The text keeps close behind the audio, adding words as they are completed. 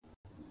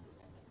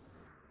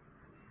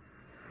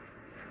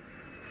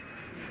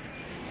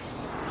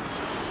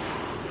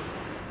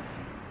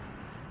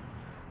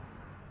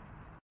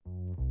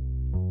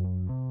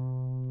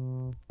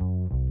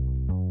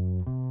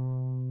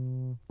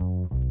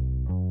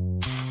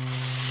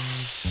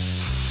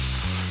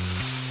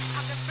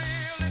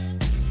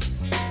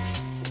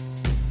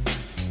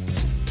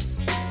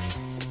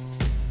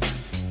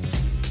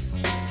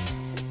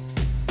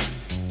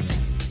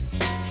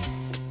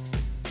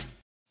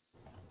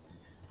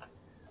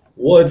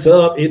What's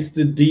up? It's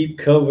the Deep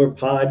Cover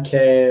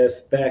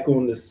Podcast back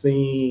on the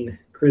scene,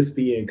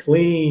 crispy and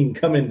clean,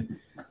 coming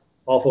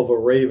off of a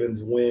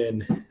Ravens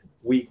win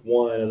week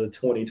one of the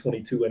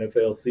 2022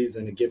 NFL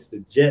season against the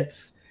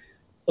Jets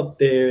up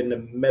there in the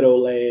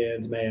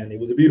Meadowlands. Man, it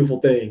was a beautiful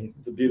thing.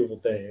 It's a beautiful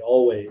thing.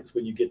 Always,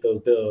 when you get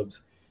those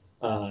dubs,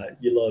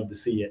 you love to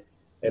see it.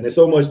 And there's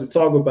so much to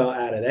talk about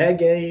out of that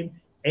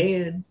game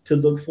and to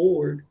look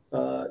forward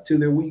to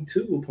their week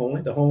two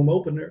opponent, the home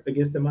opener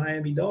against the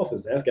Miami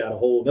Dolphins. That's got a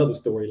whole other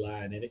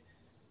storyline in it.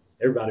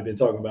 Everybody been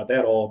talking about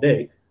that all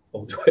day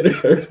on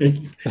Twitter.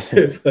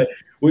 But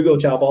we're going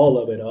to chop all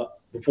of it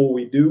up. Before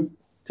we do,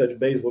 touch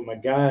base with my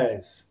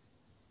guys,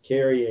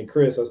 Kerry and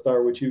Chris. I'll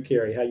start with you,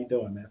 Kerry. How you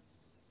doing, man?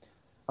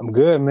 I'm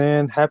good,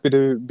 man. Happy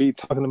to be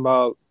talking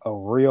about a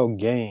real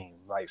game,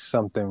 like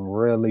something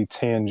really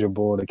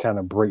tangible to kind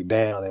of break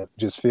down. It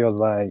just feels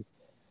like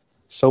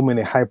so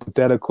many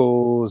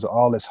hypotheticals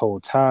all this whole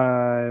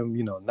time.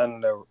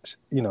 None of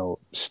the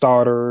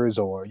starters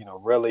or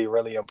really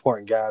really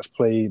important guys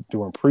played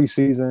during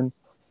preseason.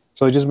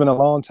 So it's just been a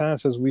long time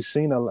since we've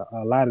seen a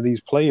lot of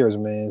these players,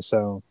 man.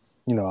 So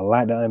a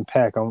lot to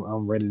unpack.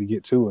 I'm ready to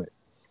get to it.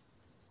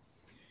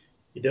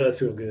 It does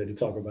feel good to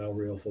talk about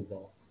real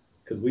football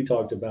because we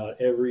talked about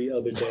every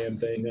other damn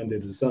thing under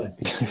the sun.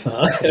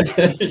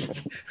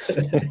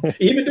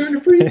 Even during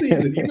the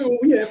preseason, even when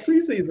we had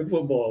preseason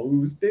football, we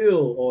were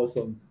still on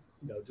some,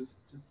 just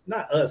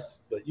not us,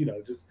 but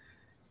just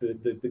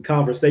the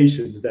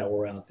conversations that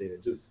were out there,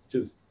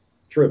 just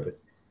tripping.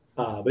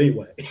 But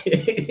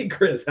anyway,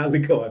 Chris, how's it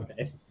going,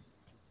 man?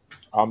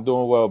 I'm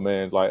doing well,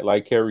 man.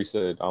 Like Kerry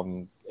said,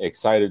 I'm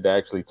excited to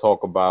actually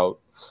talk about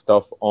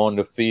stuff on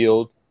the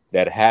field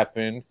that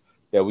happened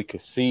that we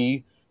could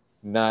see,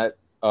 not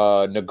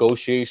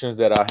negotiations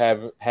that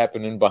are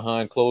happening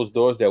behind closed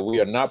doors that we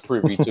are not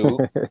privy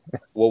to.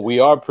 What we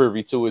are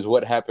privy to is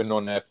what happened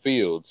on that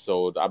field.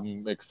 So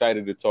I'm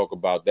excited to talk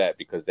about that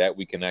because that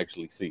we can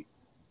actually see.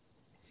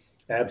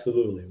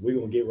 Absolutely. We're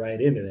going to get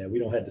right into that. We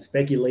don't have to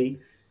speculate.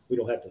 We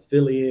don't have to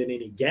fill in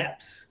any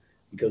gaps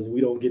because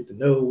we don't get to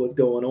know what's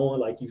going on.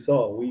 Like you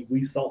saw,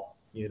 we saw,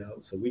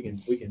 so we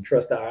can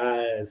trust our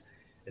eyes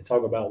and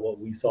talk about what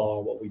we saw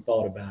and what we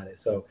thought about it.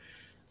 So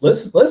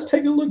let's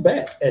take a look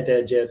back at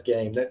that Jets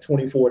game, that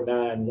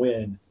 24-9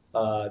 win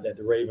that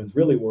the Ravens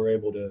really were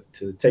able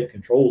to take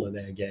control of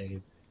that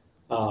game.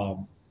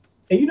 And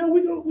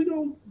we're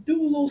gonna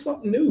do a little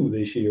something new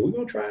this year. We're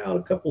gonna try out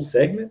a couple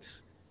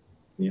segments.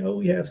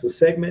 We have some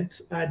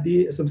segment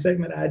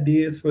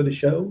ideas for the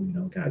show.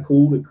 Kind of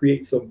cool to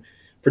create some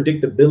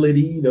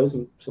predictability.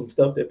 Some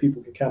stuff that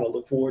people can kind of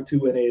look forward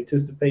to and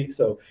anticipate.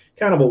 So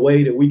kind of a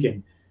way that we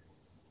can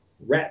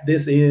wrap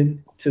this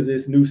in to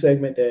this new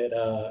segment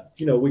that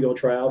we're gonna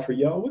try out for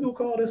y'all. We're gonna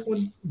call this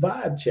one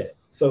Vibe Check.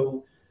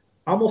 So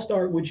I'm gonna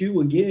start with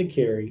you again,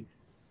 Kerry.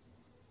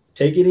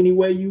 Take it any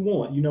way you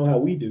want. You know how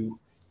we do.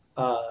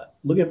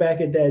 Looking back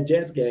at that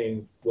Jets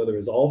game, whether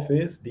it's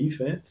offense,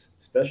 defense,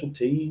 special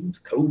teams,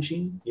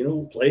 coaching,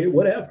 player,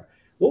 whatever.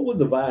 What was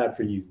the vibe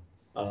for you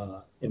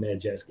in that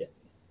Jets game?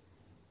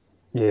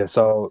 Yeah,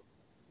 so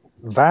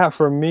vibe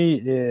for me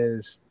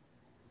is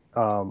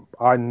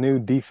our new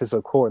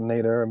defensive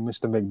coordinator,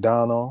 Mr.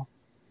 McDonald,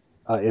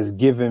 is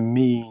giving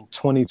me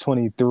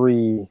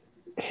 2023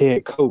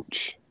 head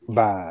coach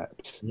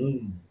vibes.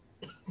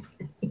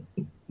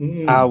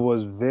 I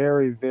was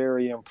very,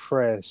 very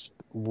impressed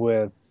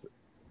with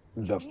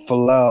the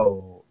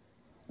flow,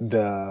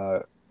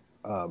 the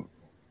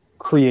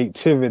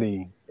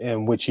creativity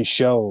in which he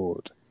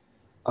showed,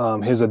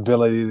 his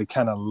ability to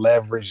kind of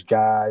leverage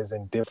guys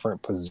in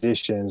different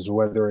positions,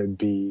 whether it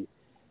be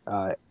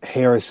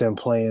Harrison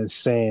playing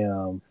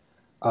Sam,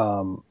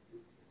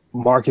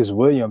 Marcus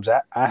Williams.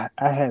 I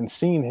hadn't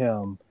seen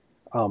him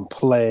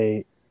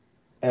play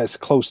as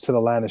close to the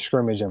line of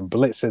scrimmage and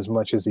blitz as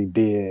much as he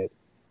did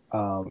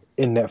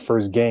in that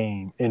first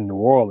game in New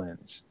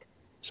Orleans.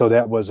 So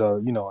that was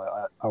a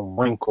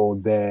wrinkle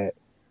that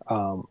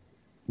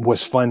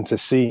was fun to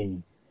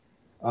see.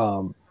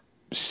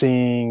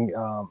 Seeing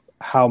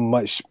how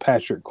much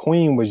Patrick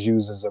Queen was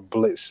used as a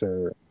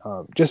blitzer,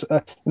 a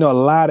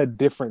lot of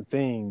different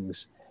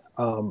things.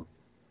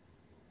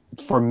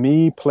 For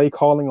me, play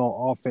calling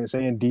on offense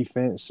and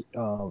defense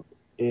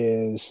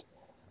is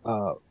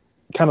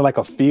kind of like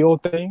a feel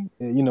thing.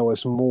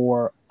 It's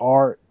more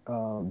art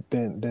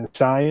than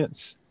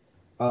science.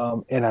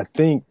 And I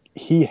think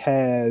he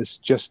has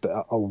just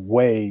a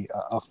way,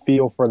 a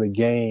feel for the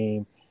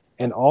game,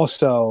 and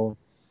also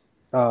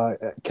kind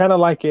of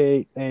like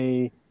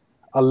a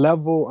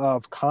level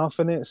of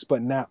confidence,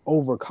 but not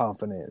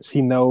overconfidence.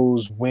 He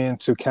knows when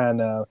to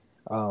kind of,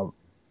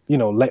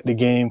 let the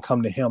game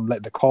come to him,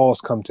 let the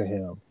calls come to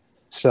him.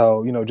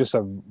 So, just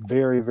a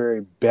very,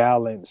 very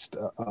balanced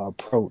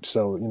approach.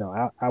 So,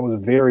 I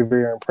was very,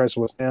 very impressed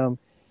with him.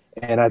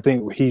 And I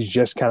think he's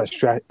just kind of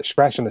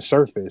scratching the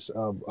surface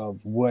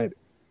of what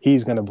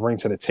he's going to bring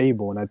to the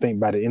table. And I think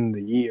by the end of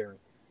the year,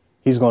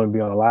 he's going to be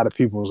on a lot of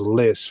people's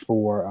lists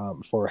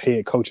for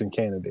head coaching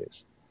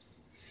candidates.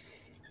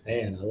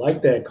 Man, I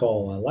like that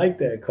call.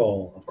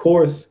 Of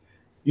course,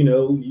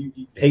 you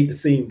hate to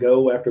see him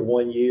go after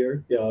 1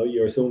 year.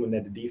 You're assuming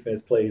that the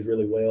defense plays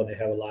really well and they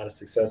have a lot of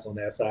success on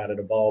that side of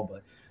the ball.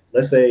 But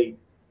let's say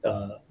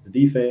the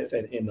defense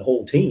and the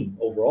whole team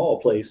overall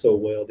plays so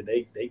well that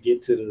they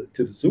get to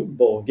the Super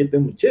Bowl and get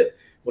them the chip.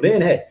 Well,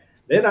 then hey,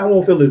 then I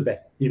won't feel as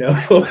bad.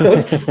 I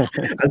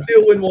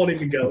still wouldn't want him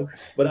to go,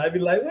 but I'd be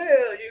like,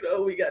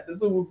 well, we got the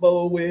Super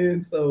Bowl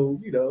win, so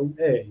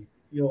hey,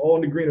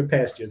 on the greener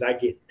pastures, I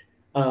get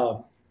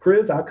it.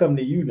 Chris, I'll come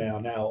to you now.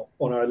 Now,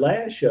 on our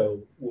last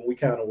show, when we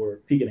kind of were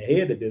peeking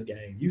ahead at this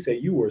game, you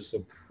said you were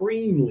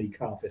supremely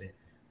confident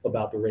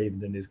about the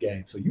Ravens in this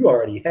game. So you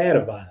already had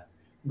a vibe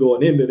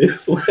going into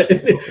this one.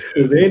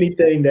 Was there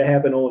anything that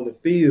happened on the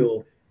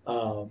field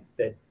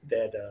that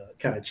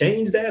kind of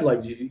changed that?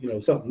 Like,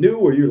 something new,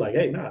 or you're like,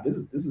 hey, nah, this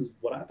is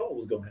what I thought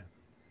was going to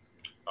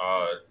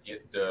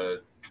happen?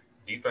 The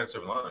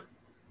defensive line.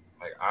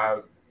 Like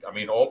I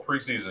mean, all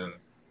preseason,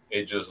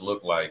 it just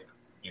looked like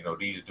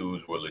these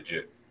dudes were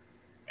legit.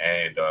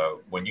 And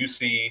when you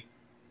see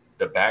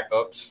the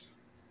backups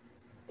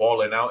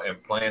balling out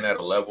and playing at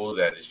a level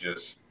that is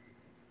just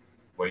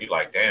where you're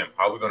like, damn,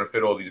 how are we going to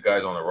fit all these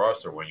guys on the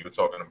roster? When you were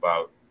talking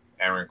about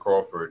Aaron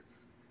Crawford,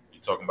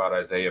 you're talking about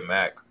Isaiah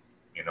Mack,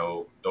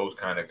 those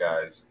kind of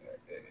guys.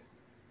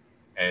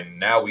 And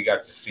now we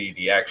got to see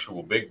the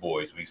actual big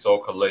boys. We saw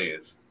Calais,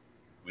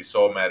 we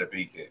saw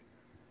Matabike,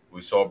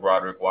 we saw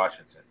Broderick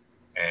Washington,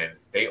 and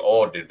they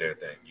all did their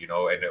thing,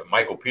 and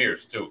Michael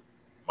Pierce too.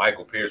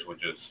 Michael Pierce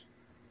was just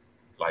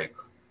like,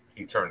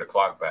 he turned the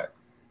clock back.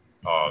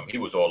 He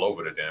was all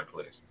over the damn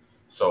place.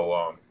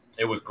 So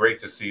it was great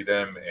to see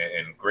them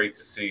and great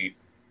to see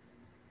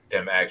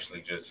them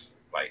actually just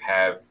like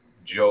have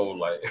Joe,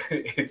 like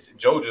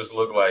Joe just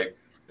looked like,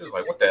 it was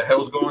like, what the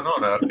hell's going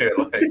on out here?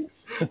 Like,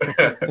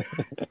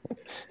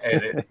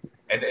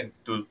 and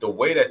the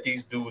way that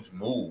these dudes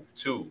move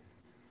too,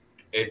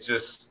 it's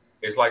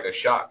like a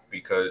shock,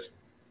 because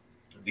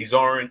these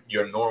aren't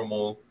your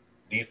normal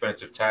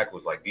defensive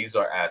tackles. Like, these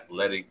are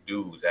athletic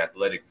dudes,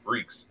 athletic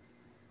freaks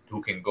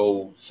who can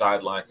go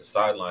sideline to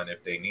sideline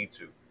if they need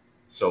to.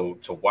 So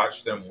to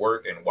watch them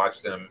work and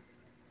watch them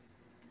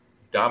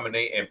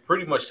dominate and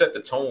pretty much set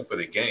the tone for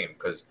the game,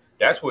 because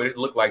that's where it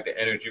looked like the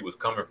energy was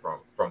coming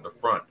from the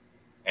front.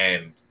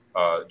 And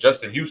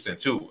Justin Houston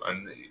too,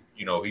 and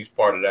he's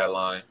part of that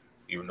line,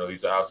 even though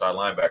he's an outside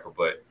linebacker.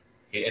 But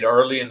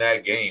early in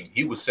that game,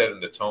 he was setting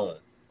the tone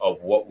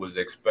of what was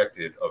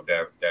expected of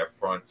that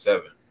front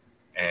seven.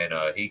 And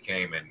he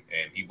came and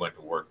he went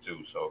to work too.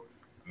 So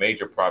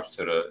major props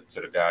to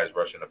the guys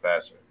rushing the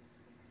passer.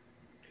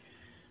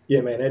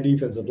 Yeah, man, that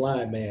defensive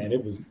line, man,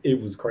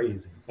 it was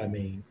crazy. I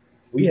mean,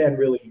 we hadn't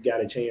really got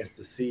a chance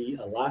to see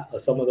a lot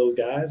of some of those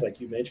guys, like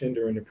you mentioned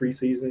during the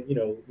preseason.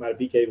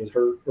 Matabike was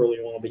hurt early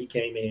on, but he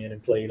came in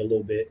and played a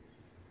little bit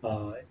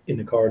in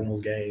the Cardinals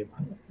game. I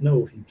don't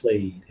know if he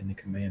played in the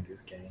Commanders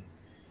game.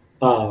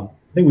 I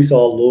think we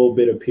saw a little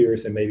bit of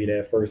Pierce in maybe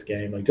that first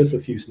game, like just a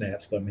few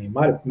snaps. But I mean,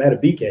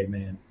 Matabike,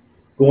 man,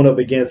 going up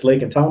against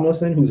Laken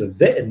Tomlinson, who's a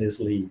vet in this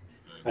league.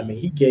 I mean,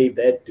 he gave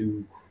that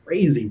dude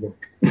crazy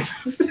work.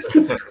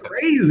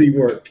 Crazy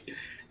work.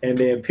 And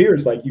then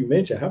Pierce, like you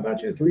mentioned, how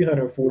about your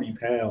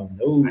 340-pound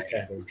nose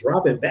tackle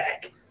dropping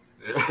back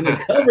in the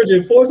coverage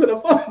and forcing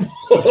a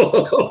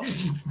fumble?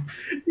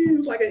 He's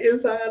like an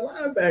inside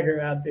linebacker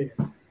out there,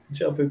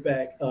 jumping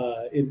back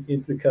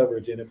into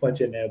coverage and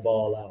punching that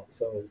ball out.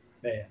 So,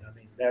 man, I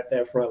mean,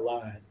 that front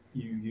line,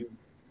 you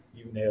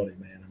nailed it,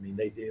 man. I mean,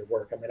 they did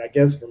work. I mean, I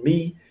guess for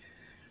me,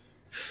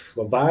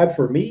 the vibe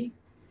for me,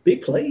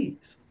 big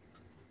plays.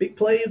 Big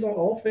plays on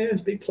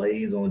offense, big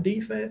plays on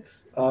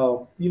defense.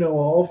 On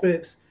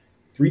offense,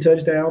 3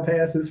 touchdown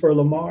passes for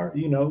Lamar.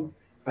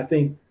 I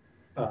think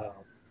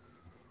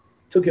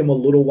took him a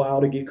little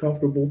while to get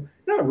comfortable.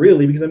 Not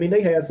really, because, I mean,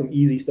 they had some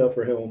easy stuff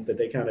for him that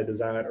they kind of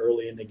designed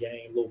early in the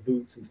game, little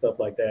boots and stuff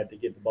like that to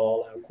get the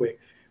ball out quick.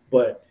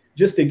 But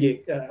just to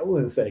get, I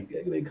wouldn't say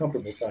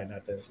comfortable is probably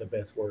not the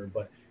best word,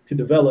 but to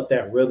develop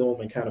that rhythm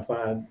and kind of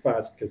find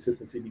some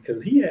consistency,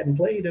 because he hadn't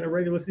played in a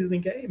regular season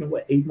game in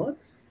 8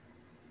 months?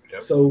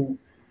 Yep. So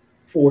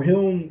for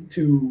him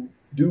to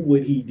do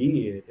what he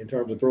did in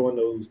terms of throwing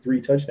those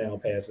 3 touchdown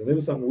passes, it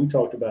was something we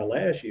talked about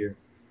last year,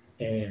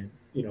 and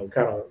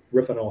kind of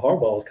riffing on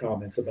Harbaugh's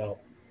comments about,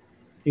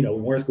 we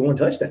weren't scoring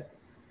touchdowns.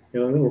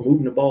 We're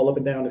moving the ball up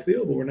and down the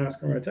field, but we're not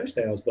scoring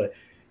touchdowns. But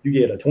you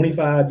get a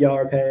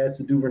 25-yard pass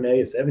to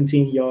Duvernay, a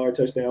 17-yard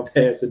touchdown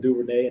pass to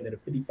Duvernay, and then a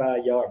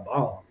 55-yard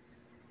bomb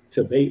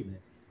to Bateman.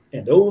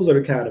 And those are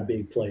the kind of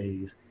big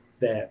plays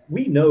that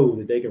we know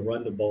that they can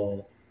run the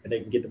ball and they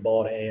can get the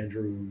ball to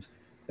Andrews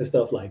and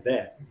stuff like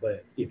that.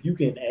 But if you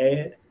can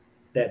add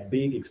that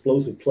big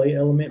explosive play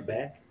element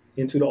back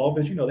into the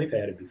offense, they've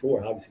had it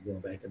before, obviously going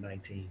back to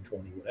 19,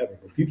 20, whatever.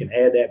 But if you can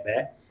add that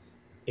back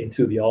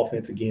into the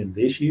offense again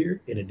this year,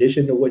 in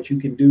addition to what you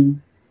can do,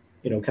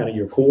 kind of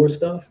your core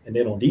stuff, and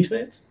then on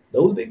defense,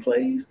 those big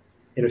plays,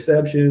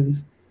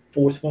 interceptions,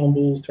 forced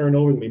fumbles,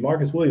 turnovers. I mean,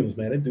 Marcus Williams,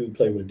 man, that dude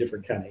played with a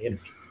different kind of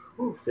energy.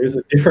 There's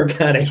a different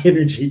kind of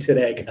energy to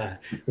that guy.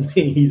 I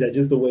mean, he's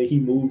just the way he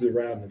moves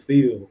around the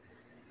field.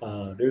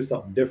 There's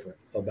something different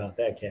about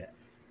that cat.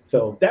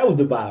 So that was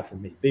the vibe for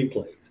me. Big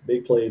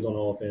plays on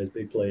offense,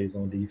 big plays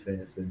on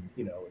defense, and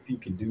if you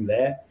can do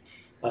that,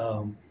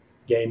 um,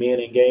 game in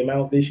and game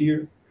out this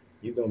year,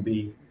 you're gonna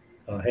be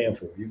a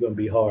handful. You're gonna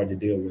be hard to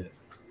deal with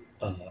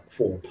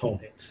for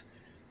opponents.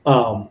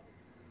 Um,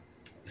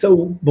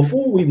 so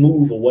before we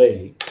move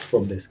away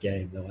from this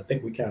game, though, I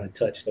think we kind of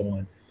touched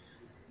on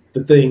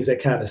the things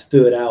that kind of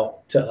stood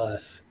out to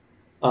us.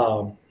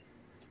 Um,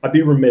 I'd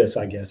be remiss,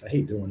 I guess. I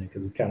hate doing it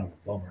because it's kind of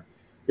a bummer.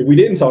 If we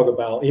didn't talk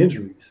about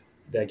injuries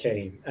that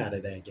came out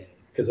of that game,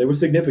 because they were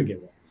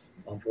significant ones,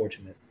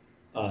 unfortunate.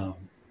 Um,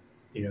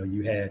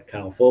 you had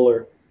Kyle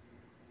Fuller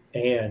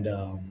and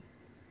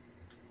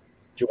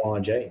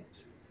Juwan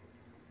James,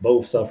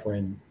 both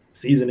suffering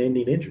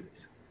season-ending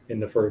injuries in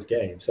the first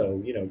game.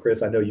 So,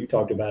 Chris, I know you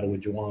talked about it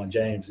with Juwan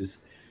James.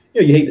 It's,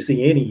 you hate to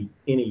see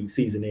any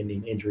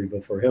season-ending injury,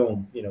 but for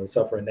him,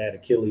 suffering that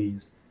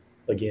Achilles,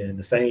 again,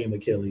 the same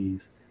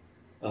Achilles,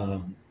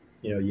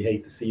 you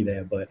hate to see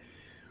that. But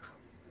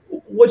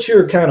what's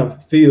your kind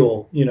of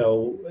feel,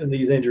 in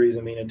these injuries?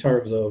 I mean, in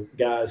terms of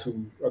guys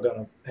who are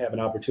going to have an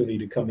opportunity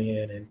to come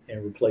in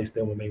and replace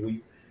them. I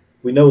mean,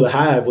 we know the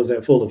hive was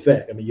in full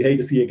effect. I mean, you hate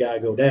to see a guy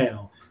go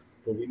down,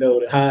 but we know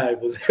the hive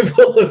was in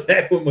full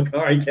effect when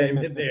Mekari came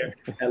in there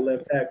at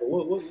left tackle.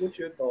 What's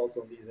your thoughts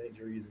on these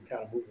injuries and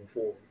kind of moving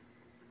forward?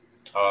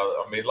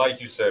 I mean, like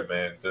you said,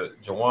 man, the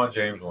Juwan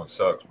James one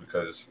sucks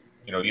because,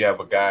 you have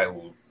a guy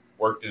who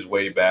worked his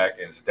way back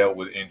and has dealt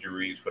with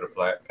injuries for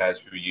the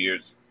past few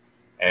years.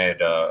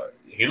 And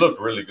he looked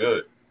really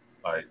good.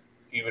 Like,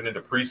 even in the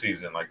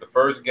preseason, like the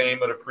first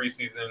game of the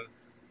preseason,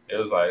 it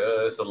was like,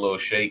 it's a little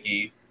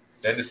shaky.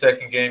 Then the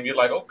second game, you're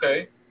like,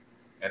 okay.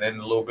 And then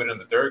a little bit in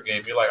the third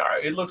game, you're like, all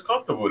right, it looks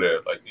comfortable there.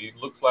 Like, he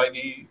looks like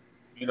he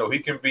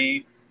can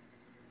be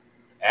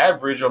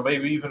average or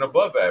maybe even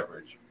above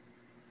average.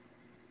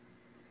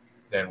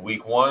 Then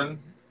week one,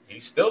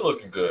 he's still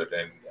looking good.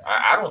 And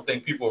I don't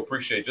think people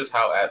appreciate just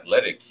how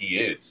athletic he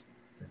is.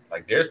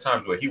 Like, there's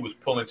times where he was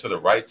pulling to the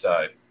right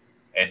side,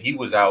 and he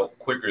was out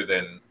quicker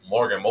than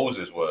Morgan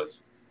Moses was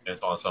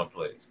on some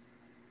plays.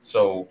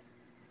 So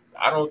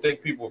I don't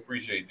think people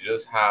appreciate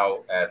just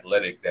how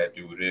athletic that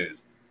dude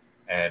is.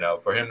 And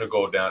for him to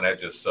go down, that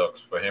just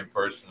sucks for him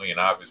personally and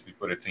obviously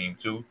for the team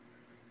too.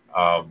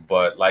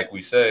 But like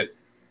we said,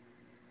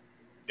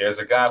 there's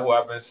a guy who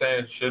I've been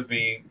saying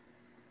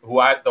who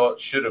I thought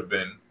should have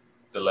been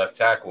the left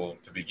tackle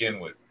to begin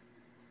with.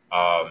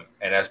 And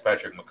that's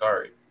Patrick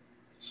Mekari.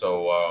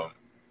 So,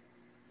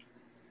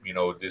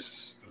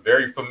 this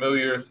very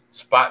familiar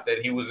spot that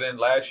he was in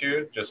last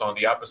year, just on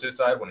the opposite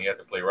side when he had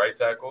to play right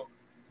tackle.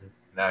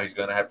 Now he's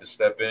going to have to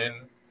step in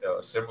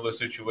a similar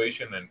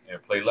situation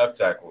and play left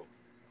tackle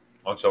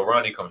until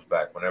Ronnie comes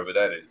back, whenever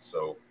that is.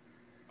 So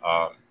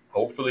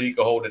hopefully he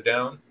can hold it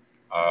down.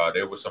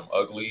 There was some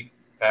ugly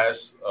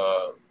pass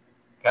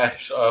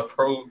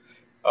pro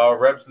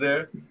reps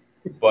there,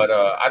 but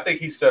I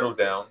think he settled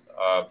down.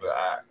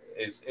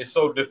 It's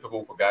so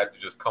difficult for guys to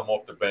just come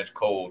off the bench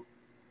cold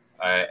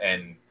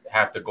and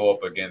have to go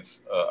up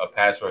against a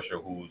pass rusher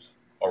who's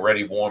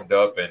already warmed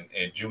up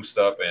and juiced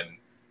up and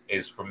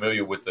is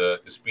familiar with the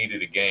speed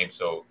of the game.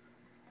 So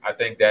I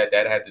think that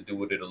had to do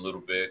with it a little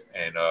bit,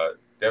 and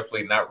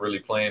definitely not really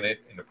playing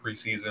it in the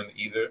preseason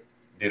either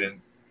didn't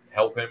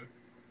help him,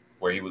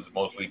 where he was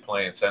mostly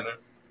playing center.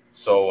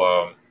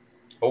 So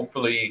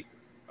hopefully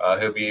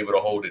he'll be able to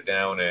hold it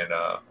down and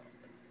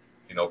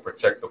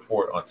protect the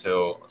fort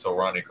until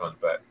Ronnie comes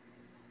back.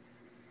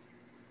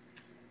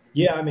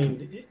 Yeah, I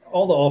mean,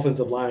 all the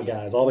offensive line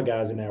guys, all the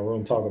guys in that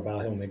room talk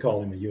about him. They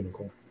call him a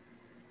unicorn,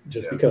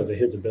 just because of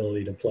his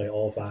ability to play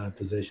all five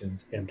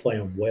positions and play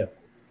them well.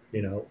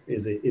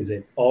 Is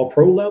it all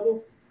pro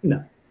level?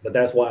 No, but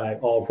that's why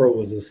all pro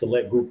was a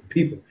select group of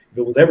people. If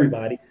it was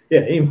everybody,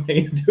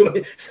 anybody could do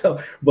it.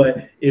 So,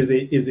 but is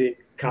it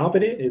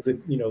competent? Is it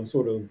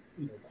sort of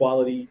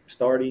quality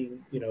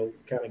starting?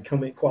 Kind of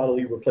coming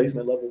quality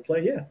replacement level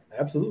play? Yeah,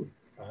 absolutely.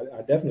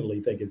 I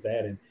definitely think it's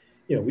that. And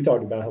we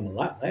talked about him a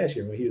lot last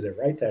year when he was at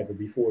right tackle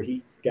before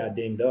he got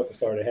dinged up and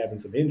started having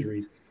some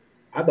injuries.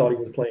 I thought he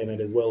was playing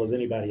it as well as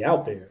anybody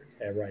out there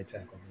at right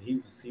tackle. I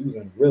mean, he was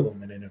in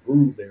rhythm and in a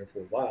groove there for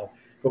a while.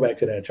 Go back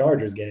to that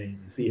Chargers game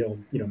and see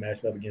him,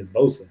 matching up against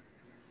Bosa,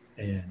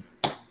 and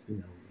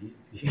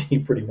he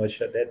pretty much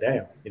shut that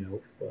down,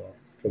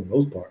 for the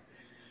most part.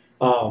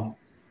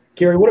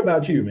 Kerry, what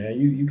about you, man?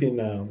 You can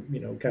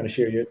kind of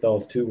share your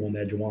thoughts too on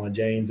that Juwan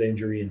James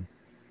injury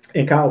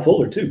and Kyle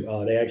Fuller too.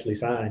 They actually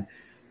signed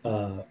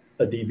a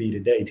DB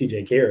today,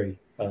 TJ Carey,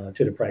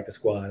 to the practice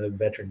squad, a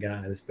veteran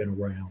guy that's been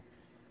around.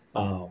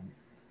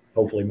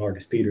 Hopefully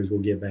Marcus Peters will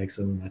get back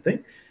soon.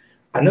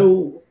 I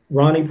know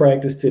Ronnie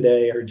practiced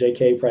today, or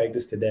JK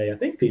practiced today. I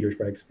think Peters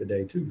practiced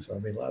today too. So I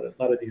mean, a lot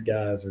of these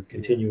guys are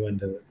continuing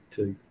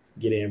to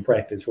get in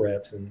practice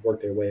reps and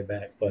work their way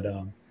back. But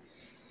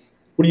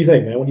what do you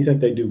think, man? What do you think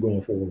they do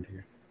going forward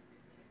here?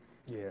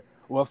 Yeah.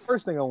 Well,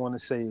 first thing I want to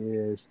say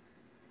is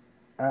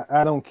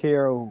I don't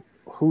care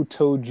who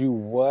told you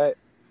what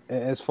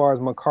as far as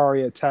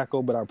Macari at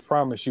tackle, but I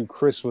promise you,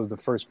 Chris was the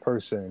first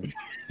person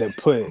that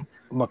put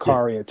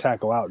Macari at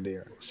tackle out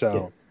there.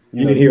 So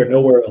you didn't hear it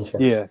nowhere else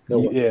first. Yeah,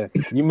 nowhere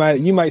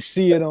else. you might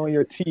see it on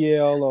your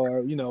TL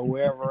or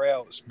wherever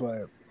else,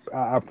 but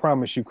I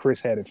promise you,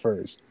 Chris had it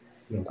first.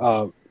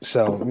 So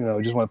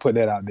just want to put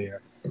that out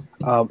there.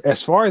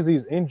 As far as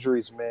these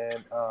injuries,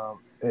 man,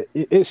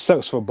 it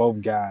sucks for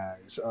both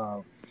guys.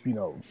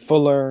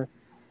 Fuller,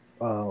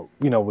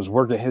 was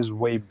working his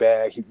way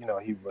back. He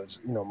was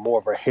more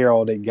of a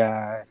heralded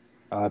guy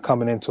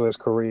coming into his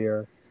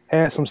career.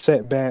 Had some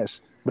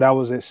setbacks, but I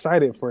was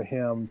excited for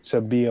him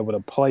to be able to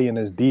play in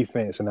his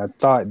defense, and I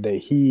thought that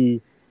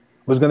he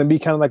was going to be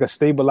kind of like a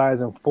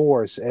stabilizing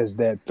force as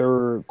that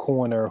third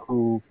corner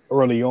who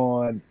early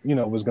on,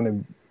 was going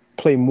to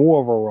play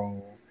more of a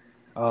role,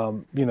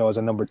 as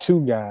a number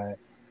 2 guy.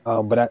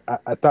 But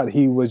I thought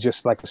he was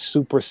just like a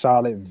super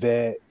solid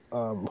vet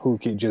who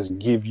could just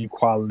give you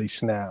quality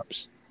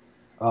snaps.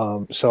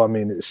 So, I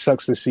mean, it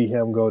sucks to see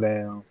him go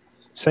down.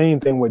 Same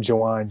thing with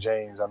Ja'Wuan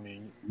James. I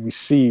mean, we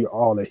see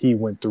all that he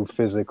went through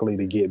physically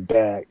to get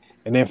back,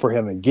 and then for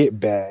him to get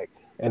back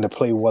and to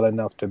play well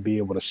enough to be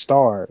able to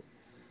start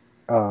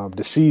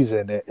the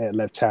season at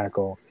left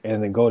tackle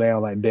and then go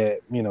down like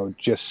that,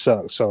 just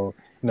sucks. So,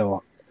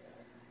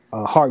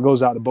 heart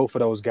goes out to both of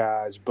those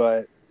guys,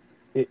 but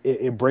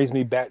it brings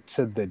me back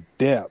to the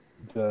depth,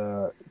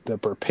 the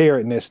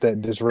preparedness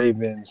that this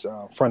Ravens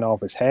front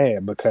office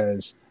had,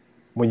 because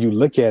when you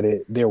look at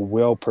it, they're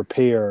well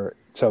prepared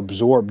to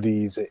absorb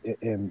these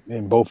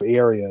in both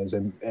areas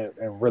and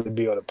really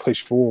be able to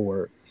push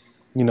forward.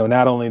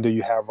 Not only do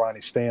you have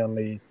Ronnie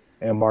Stanley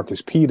and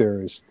Marcus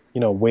Peters,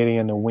 waiting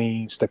in the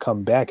wings to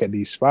come back at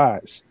these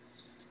spots,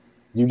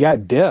 you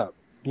got depth.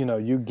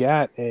 You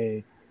got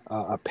a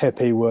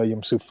Pepe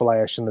Williams who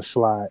flashed in the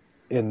slot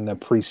in the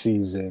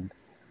preseason.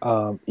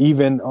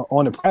 Even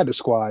on the practice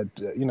squad,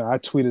 I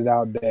tweeted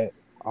out that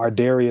our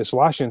Darius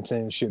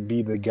Washington should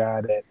be the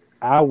guy that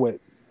I would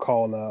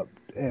call up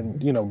and,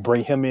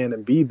 bring him in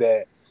and be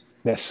that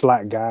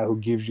slot guy who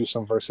gives you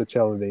some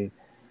versatility.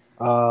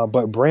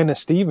 But Brandon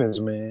Stevens,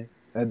 man,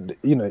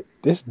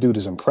 this dude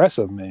is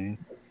impressive, man.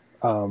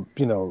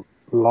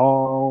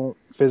 Long,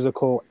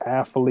 physical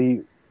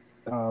athlete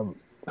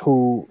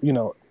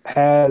who,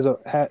 has a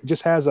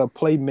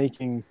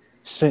playmaking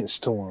sense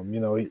to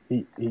him.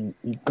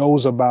 He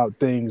goes about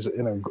things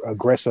in an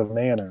aggressive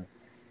manner.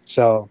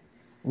 So,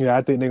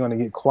 I think they're going to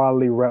get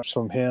quality reps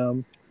from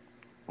him.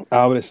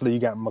 Obviously, you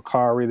got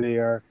Macari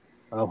there,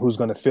 who's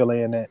going to fill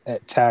in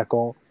at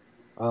tackle.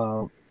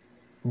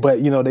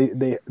 But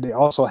they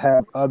also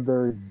have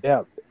other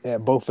depth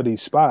at both of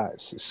these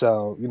spots.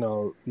 So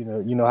how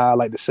I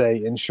like to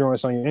say,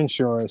 insurance on your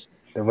insurance.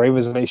 The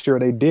Ravens made sure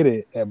they did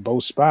it at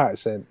both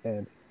spots, and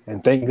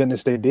thank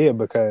goodness they did,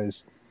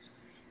 because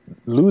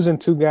losing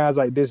 2 guys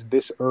like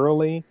this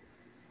early,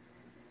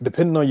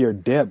 depending on your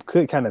depth,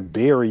 could kind of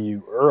bury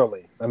you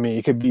early. I mean,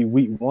 it could be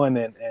week 1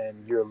 and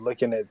you're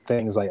looking at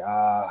things like,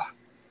 I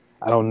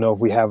don't know if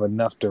we have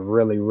enough to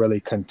really,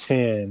 really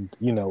contend,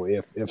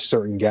 if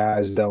certain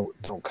guys don't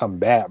come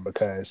back,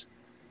 because,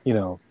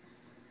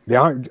 they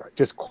aren't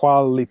just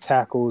quality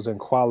tackles and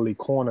quality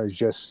corners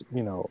just,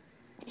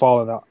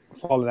 falling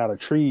out of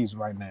trees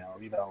right now.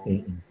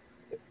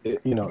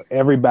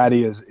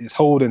 Everybody is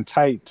holding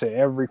tight to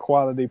every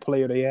quality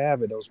player they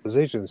have at those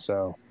positions.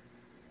 So,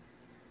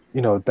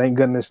 thank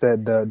goodness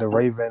that the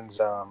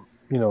Ravens,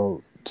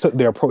 took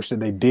the approach that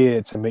they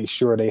did to make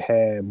sure they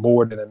had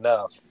more than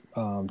enough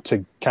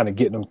to kind of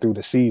get them through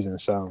the season.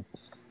 So,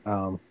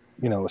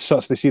 it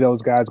sucks to see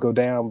those guys go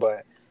down,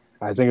 but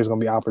I think there's going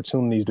to be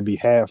opportunities to be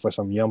had for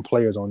some young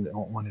players on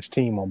this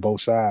team on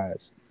both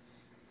sides.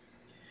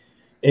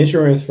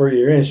 Insurance for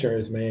your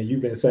insurance, man.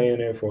 You've been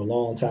saying it for a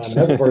long time. And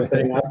that's the first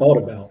thing I thought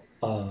about,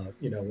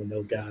 when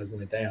those guys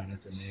went down. I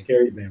said, man,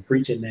 Kerry's been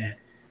preaching that.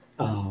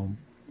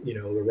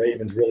 The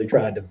Ravens really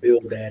tried to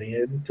build that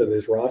into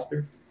this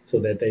roster so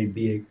that they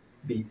be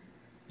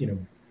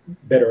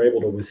better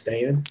able to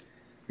withstand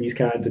these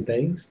kinds of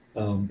things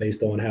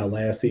based on how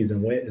last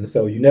season went. And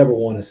so you never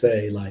want to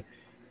say like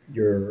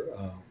you're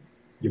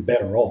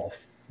better off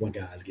when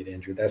guys get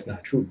injured. That's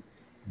not true.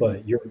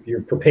 But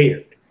you're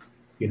prepared.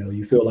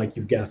 You feel like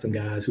you've got some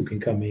guys who can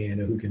come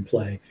in and who can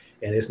play,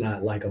 and it's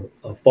not like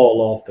a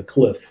fall off the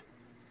cliff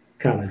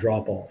kind of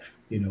drop off,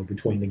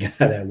 between the guy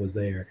that was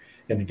there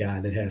and the guy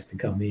that has to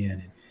come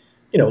in.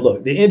 And,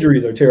 look, the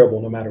injuries are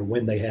terrible no matter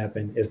when they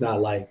happen. It's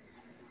not like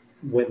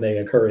when they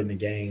occur in the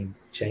game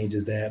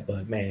changes that.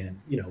 But,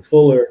 man,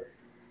 Fuller,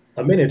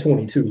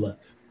 1:22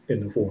 left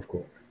in the fourth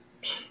quarter.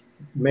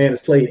 Man has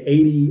played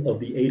 80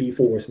 of the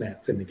 84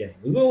 snaps in the game.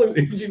 It was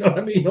only,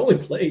 He only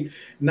played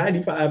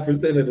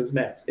 95% of the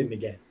snaps in the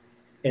game.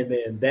 And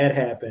then that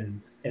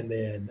happens. And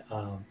then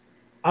I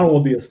don't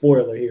want to be a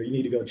spoiler here. You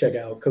need to go check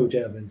out Coach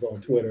Evans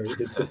on Twitter.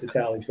 His Sit the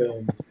Tally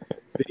Films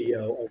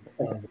video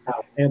of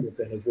Hal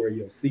Hamilton is where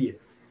you'll see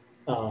it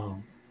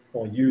on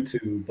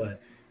YouTube. But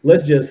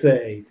let's just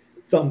say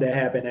something that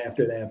happened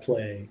after that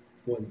play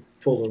when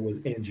Fuller was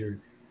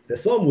injured that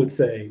some would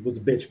say was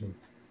a bitch move.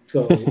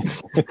 So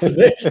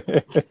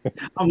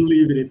I'm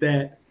leaving it at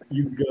that.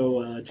 You can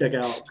go check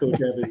out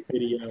Coach Evans'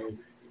 video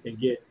and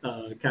get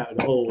kind of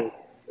the whole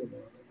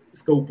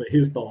scope of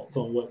his thoughts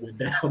on what went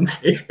down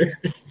there.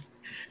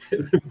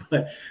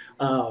 But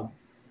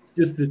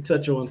just to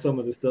touch on some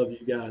of the stuff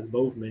you guys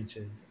both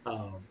mentioned,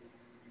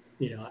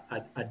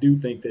 I do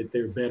think that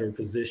they're better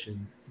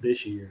positioned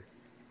this year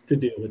to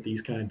deal with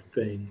these kinds of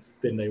things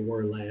than they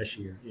were last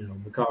year.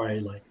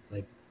 Makari, like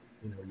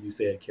you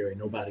said, Kerry,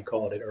 nobody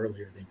called it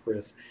earlier than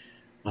Chris.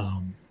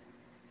 I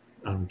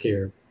don't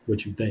care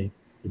what you think.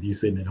 If you're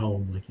sitting at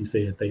home, like you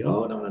said,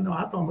 no,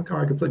 I thought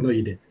Makari could play. No,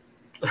 you didn't.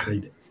 No,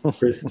 you didn't.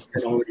 Chris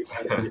had already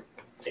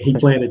he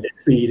planted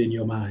that seed in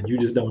your mind. You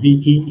just don't.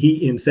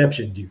 He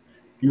inceptioned you.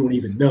 You don't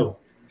even know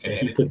that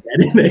he put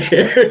that in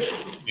there.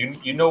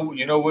 You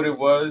know what it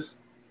was?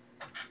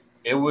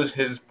 It was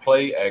his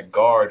play at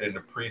guard in the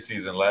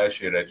preseason last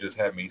year that just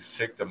had me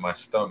sick to my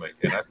stomach.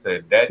 And I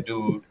said, that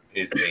dude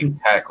is a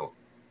tackle.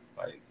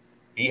 Like,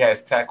 he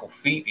has tackle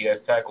feet, he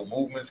has tackle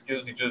movement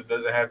skills, he just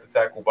doesn't have the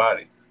tackle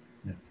body.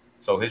 Yeah.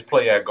 So his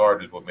play at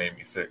guard is what made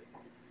me sick.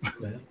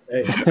 Well,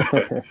 hey,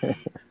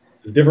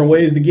 there's different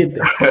ways to get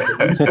there.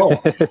 You saw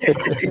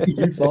it.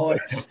 You saw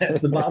it.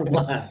 That's the bottom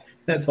line.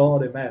 That's all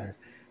that matters.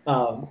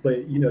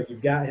 But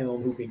you've got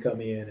him who can come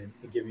in and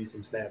give you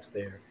some snaps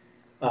there.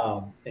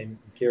 And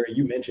Kerry,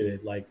 you mentioned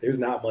it, like there's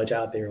not much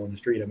out there on the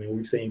street. I mean,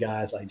 we've seen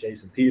guys like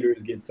Jason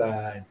Peters get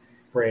signed,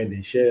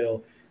 Brandon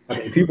Shell. I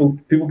mean, people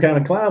kind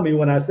of clown me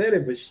when I said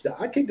it, but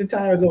I kicked the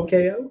tires on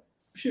KO.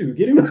 Shoot,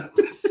 get him up.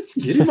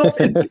 Get him up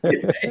in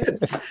here, man.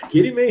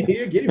 Get him in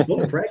here, get him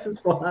on the practice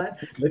squad,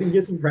 let him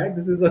get some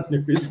practices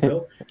under his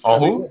belt.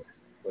 Who?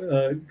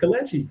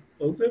 Kalechi.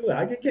 Simple.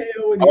 I get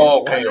KO in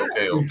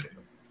here.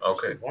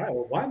 Okay.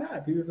 Why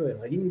not? People say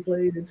like he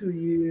played in 2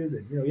 years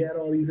and he had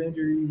all these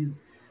injuries.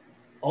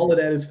 All of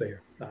that is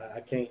fair. I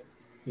can't,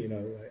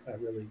 I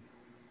really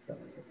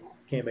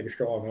can't make a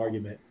strong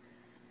argument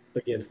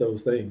against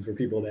those things for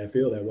people that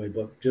feel that way.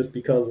 But just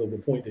because of the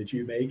point that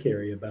you may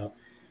carry about,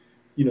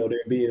 there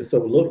being so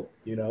little,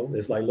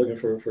 it's like looking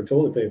for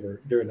toilet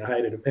paper during the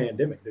height of the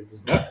pandemic. There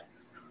was nothing,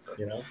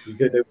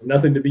 because there was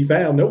nothing to be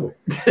found nowhere.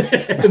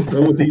 And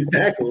so with these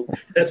tackles,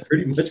 that's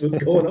pretty much what's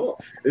going on.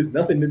 There's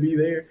nothing to be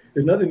there.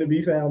 There's nothing to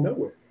be found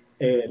nowhere.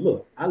 And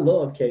look, I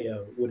loved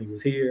KO when he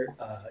was here.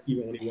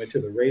 Even when he went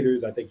to the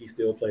Raiders, I think he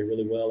still played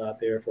really well out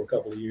there for a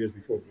couple of years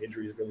before the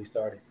injuries really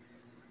started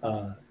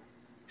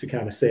to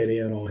kind of set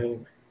in on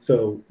him.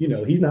 So,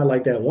 he's not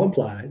like that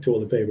one-ply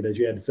toilet paper that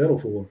you had to settle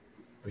for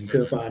when you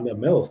couldn't find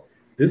nothing else.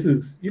 This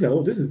is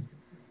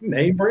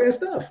name brand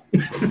stuff,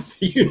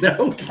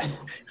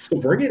 So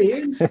bring it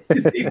in,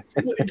 see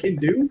what it can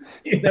do.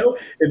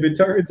 If it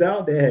turns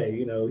out that,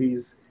 hey,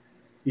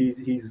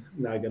 he's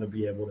not going to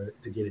be able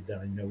to get it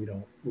done. We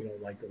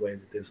don't like the way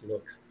that this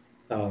looks.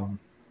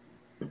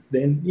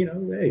 Then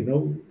hey,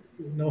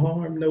 no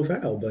harm, no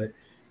foul. But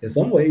in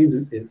some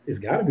ways, it's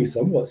got to be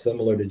somewhat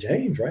similar to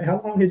James, right?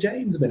 How long had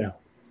James been out?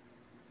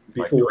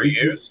 Before like 3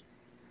 years.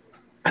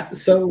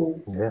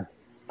 Yeah.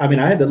 I mean,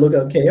 I had to look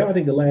up KO. I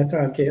think the last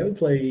time KO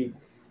played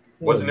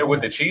wasn't it with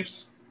the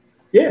Chiefs?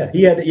 Yeah,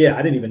 he had. Yeah,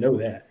 I didn't even know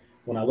that.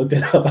 When I looked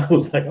it up, I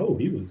was like, oh,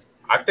 he was.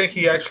 I think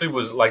he actually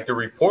was like the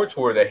reports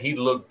were that he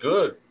looked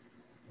good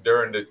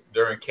during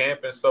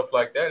camp and stuff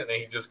like that, and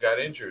then he just got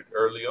injured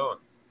early on.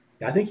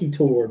 I think he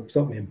tore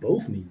something in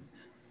both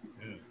knees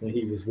when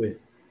he was with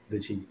the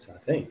Chiefs, I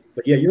think.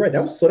 But yeah, you're right.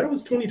 That was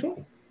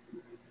 2020.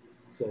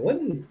 So it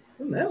wasn't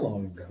that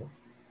long ago.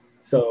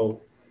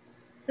 So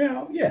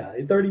yeah,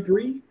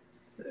 33.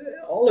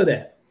 All of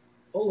that,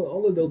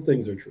 all of those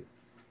things are true.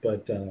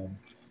 But I'm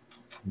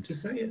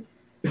just saying.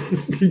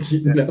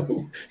 And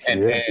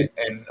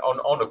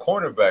on the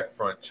cornerback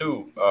front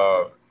too,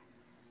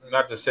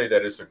 not to say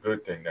that it's a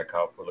good thing that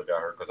Kyle Fuller got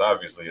hurt, because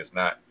obviously it's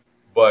not,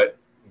 but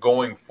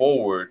going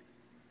forward,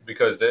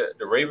 because the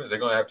Ravens are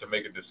going to have to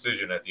make a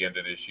decision at the end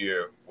of this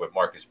year with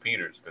Marcus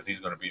Peters, because he's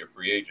going to be a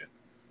free agent.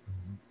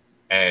 Mm-hmm.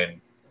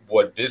 And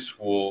what this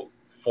will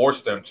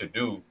force them to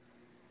do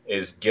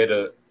is get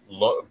a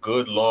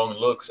good long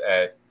looks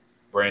at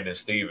Brandon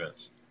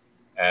Stevens,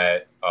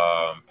 at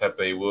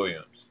Pepe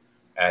Williams,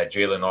 at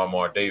Jalen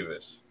Armour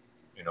Davis.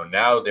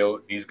 Now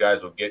these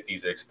guys will get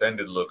these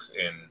extended looks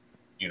in,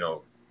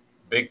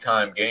 big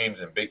time games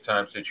and big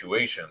time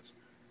situations,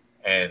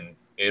 and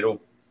it'll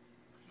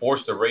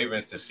force the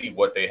Ravens to see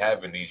what they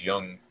have in these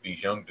young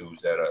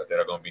dudes that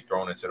are going to be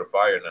thrown into the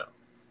fire now.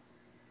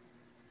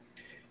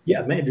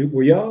 Yeah, man, dude,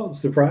 were y'all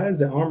surprised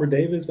that Armour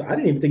Davis? I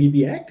didn't even think he'd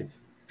be active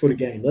for the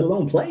game, let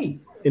alone play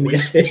in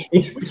the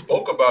game. We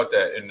spoke about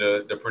that in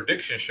the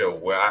prediction show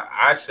where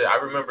I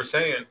remember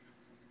saying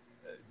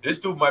this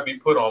dude might be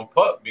put on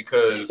PUP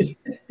because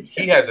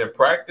he hasn't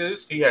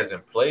practiced, he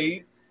hasn't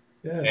played,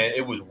 and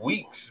it was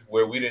weeks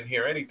where we didn't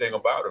hear anything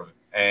about him.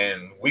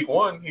 And week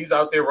 1, he's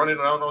out there running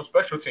around on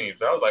special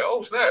teams. I was like,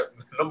 oh, snap,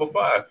 number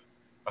 5.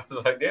 I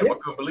was like, damn, I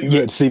couldn't believe it.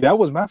 Yeah, see, that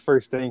was my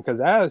first thing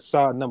because I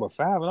saw number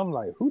 5, and I'm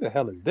like, who the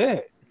hell is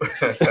that?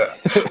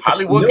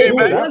 Hollywood came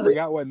back. I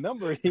forgot what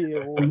number he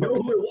was.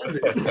 Who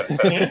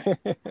it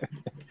wasn't.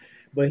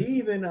 But he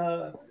even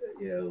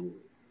you know,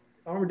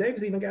 Armour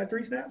Davis even got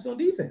 3 snaps on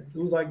defense.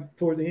 It was like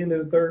towards the end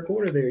of the third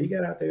quarter there. He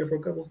got out there for a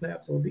couple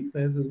snaps on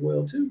defense as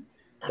well, too.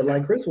 But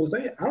like Chris was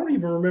saying, I don't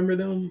even remember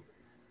them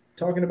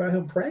talking about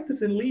him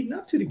practicing leading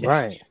up to the game.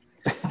 Right.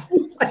 I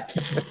was like,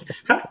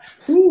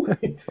 who's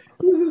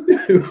this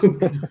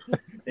dude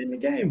in the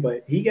game?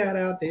 But he got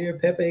out there.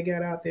 Pepe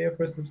got out there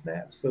for some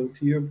snaps. So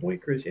to your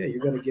point, Chris, yeah,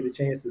 you're going to get a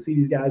chance to see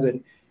these guys.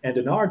 And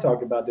Denard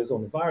talked about this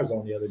on the Fire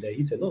Zone the other day.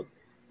 He said, look,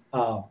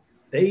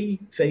 they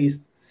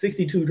faced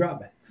 62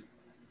 dropbacks.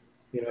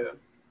 You know,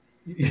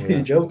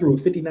 yeah. Joe threw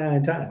it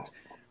 59 times.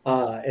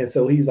 And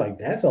so he's like,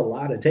 that's a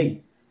lot of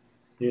tape,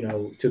 you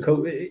know, to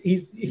coach.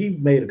 He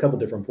made a couple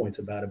different points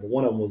about it, but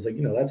one of them was like,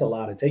 you know, that's a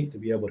lot of tape to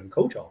be able to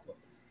coach off of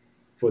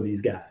for these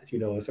guys, you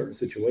know, in certain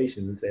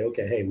situations and say,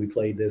 okay, hey, we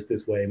played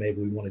this way.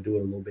 Maybe we want to do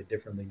it a little bit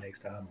differently next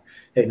time.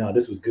 Hey, no,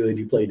 this was good.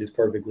 You played this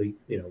perfectly.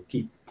 You know,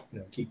 keep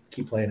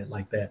playing it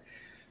like that.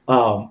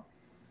 And,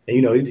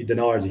 you know,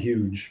 Denard's a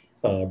huge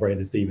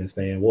Brandon Stevens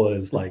fan,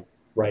 was like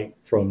right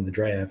from the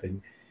draft.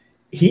 And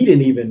he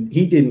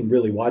didn't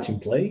really watch him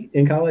play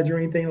in college or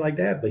anything like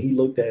that, but he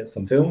looked at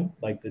some film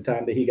like the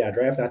time that he got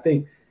drafted. I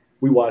think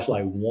we watched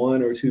like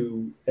 1 or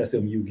 2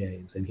 SMU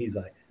games, and he's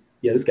like,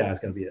 yeah, this guy's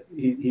going to be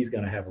he's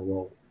going to have a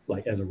role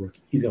like as a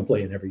rookie. He's going to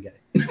play in every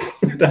game.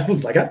 I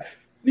was like,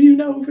 do you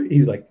know?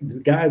 He's like, this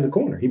guy's a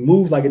corner. He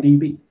moves like a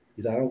DB.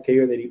 He's like, I don't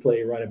care that he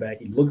played running back.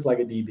 He looks like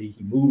a DB.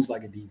 He moves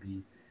like a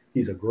DB.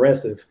 He's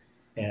aggressive.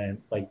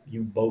 And like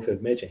you both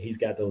have mentioned, he's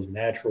got those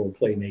natural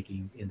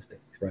playmaking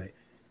instincts, right?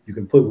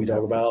 We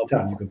talk about all the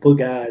time,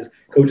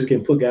 coaches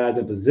can put guys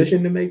in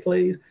position to make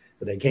plays,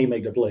 but they can't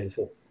make the plays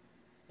for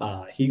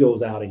him. He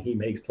goes out and he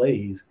makes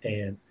plays,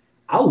 and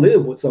I'll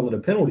live with some of the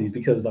penalties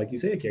because, like you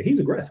said, Kerry, he's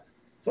aggressive.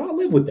 So I'll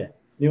live with that.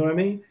 You know what I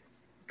mean?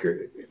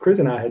 Chris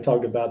and I had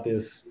talked about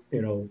this,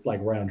 you know,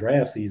 like around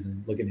draft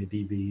season, looking at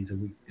DBs,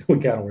 and we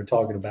kind of were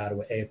talking about it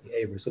with Anthony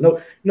Averett.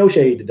 So no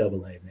shade to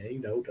Double A, man. You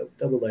know,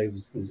 Double A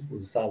was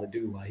a solid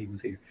dude while he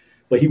was here.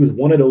 But he was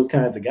one of those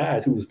kinds of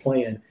guys who was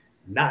playing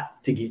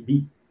not to get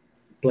beat,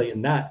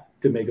 playing not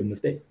to make a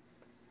mistake,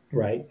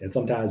 right? And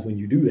sometimes when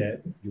you do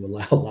that, you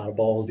allow a lot of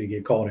balls to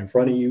get caught in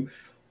front of you,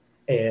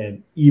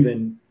 and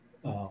even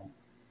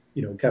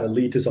you know, kind of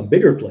lead to some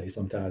bigger plays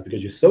sometimes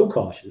because you're so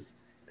cautious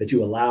that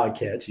you allow a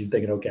catch. You're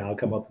thinking, okay, I'll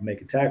come up and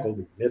make a tackle,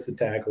 but miss a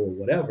tackle or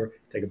whatever,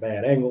 take a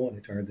bad angle, and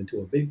it turns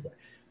into a big play.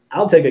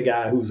 I'll take a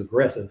guy who's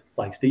aggressive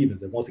like Stevens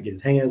that wants to get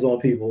his hands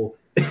on people,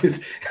 is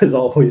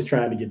always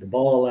trying to get the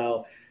ball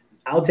out.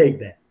 I'll take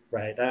that,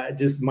 right?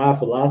 Just my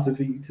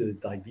philosophy to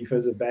like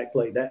defensive back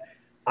play, that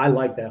I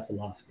like that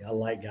philosophy. I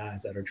like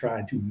guys that are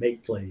trying to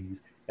make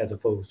plays as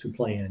opposed to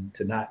playing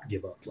to not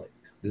give up plays.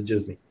 It's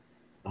just me.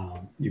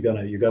 You're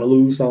gonna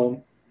lose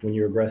some when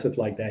you're aggressive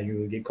like that. You're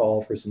gonna get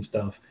called for some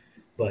stuff,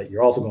 but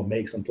you're also gonna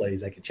make some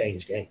plays that can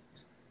change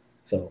games.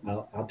 So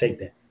I'll take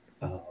that.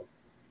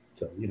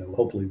 So you know,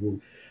 hopefully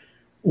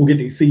we'll get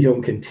to see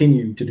him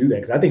continue to do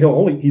that because I think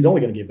he's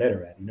only going to get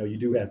better at it. You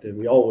know,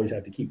 we always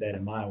have to keep that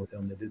in mind with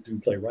him that this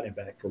dude played running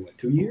back for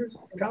 2 years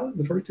in college,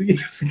 the first 2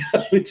 years in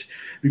college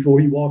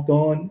before he walked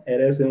on at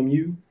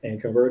SMU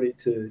and converted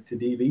to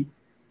DB.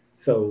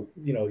 So,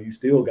 you know, you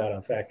still got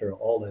to factor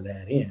all of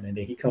that in. And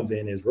then he comes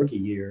in his rookie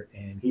year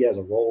and he has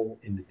a role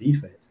in the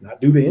defense, not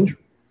due to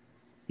injury.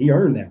 He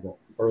earned that role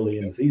early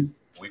in the season.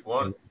 Week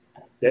 1.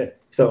 Yeah.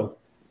 So,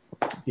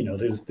 you know,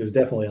 there's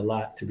definitely a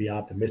lot to be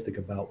optimistic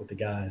about with the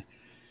guys,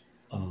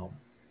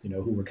 you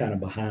know, who were kind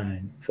of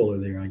behind Fuller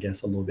there, I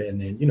guess, a little bit.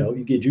 And then, you know,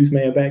 you get Juice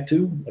Man back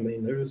too. I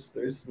mean, there's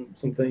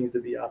some things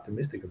to be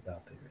optimistic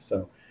about there.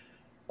 So,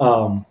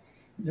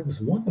 there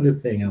was one other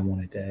thing I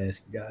wanted to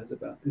ask you guys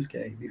about this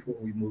game before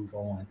we move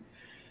on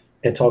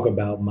and talk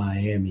about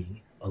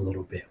Miami a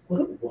little bit.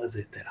 What was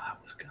it that I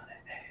was going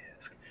to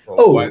ask?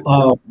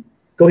 Well,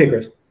 go ahead,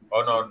 Chris.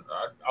 Oh, no,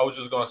 I was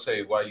just going to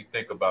say while you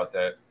think about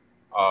that,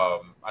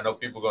 I know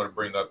people are going to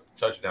bring up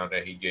the touchdown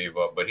that he gave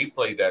up, but he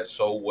played that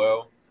so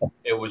well.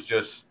 It was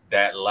just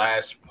that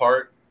last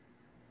part.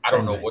 I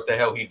don't know what the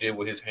hell he did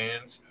with his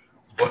hands.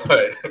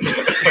 But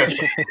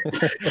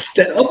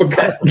that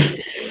uppercut.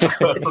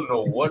 I don't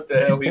know what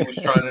the hell he was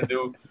trying to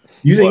do.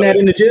 You seen that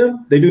in the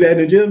gym? They do that in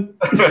the gym.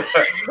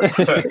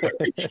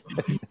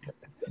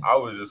 I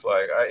was just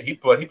like, he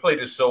played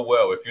it so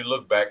well. If you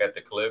look back at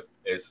the clip,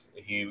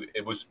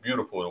 it was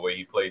beautiful the way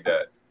he played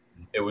that.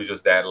 It was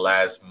just that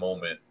last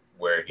moment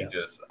where he I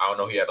don't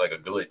know, he had like a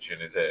glitch in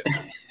his head,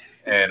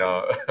 and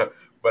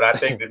but I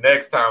think the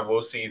next time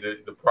we'll see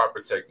the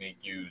proper technique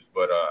used.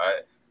 But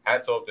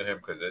hats off to him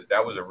because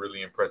that was a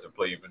really impressive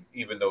play,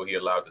 even though he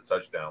allowed the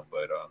touchdown.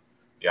 But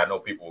I know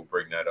people will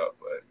bring that up,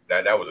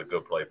 but that was a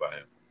good play by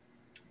him.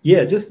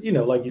 Yeah, just, you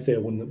know, like you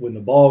said, when the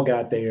ball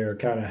got there,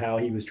 kind of how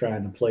he was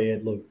trying to play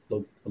it looked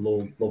a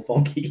little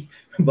funky,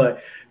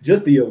 but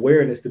just the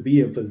awareness to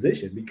be in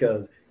position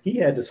because he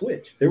had to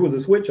switch. There was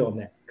a switch on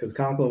that because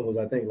Conklin was,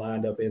 I think,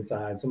 lined up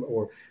inside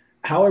or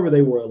however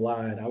they were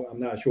aligned. I'm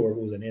not sure if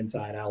it was an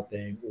inside out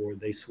thing or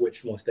they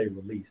switched once they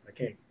released. I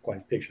can't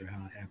quite picture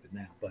how it happened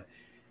now, but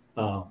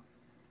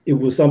it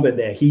was something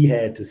that he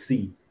had to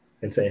see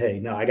and say, hey,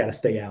 no, I got to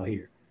stay out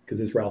here because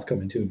this route's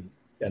coming to me.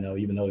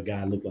 Even though the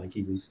guy looked like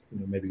he was,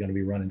 maybe going to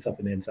be running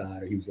something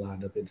inside or he was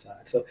lined up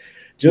inside. So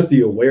just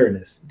the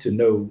awareness to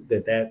know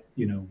that,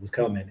 was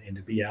coming and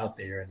to be out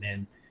there. And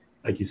then,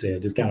 like you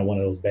said, just kind of one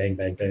of those bang,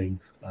 bang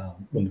things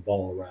when the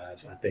ball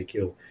arrives. I think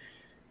he'll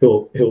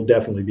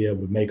definitely be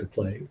able to make a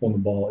play on the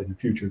ball in the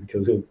future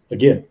because he'll,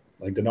 again,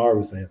 like Denard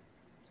was saying,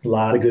 a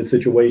lot of good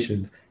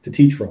situations to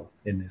teach from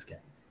in this game.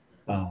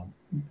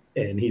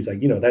 And he's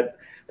like,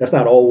 that's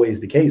not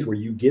always the case where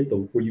you get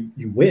where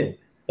you win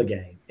a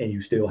game and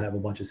you still have a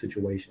bunch of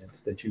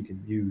situations that you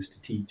can use to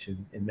teach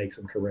and make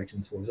some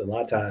corrections for. So a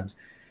lot of times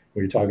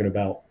when you're talking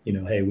about,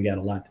 hey, we got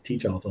a lot to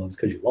teach off of, it's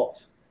because you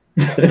lost.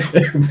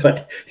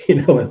 But,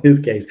 in this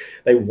case,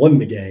 they won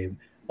the game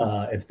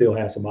and still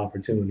have some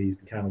opportunities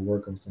to kind of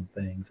work on some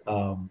things.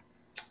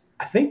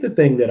 I think the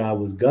thing that I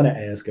was going to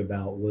ask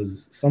about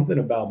was something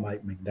about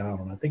Mike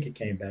Macdonald. I think it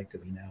came back to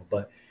me now,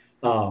 but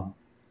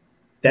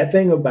that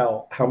thing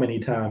about how many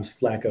times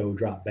Flacco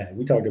dropped back.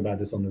 We talked about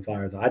this on the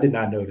Fires. I did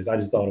not notice. I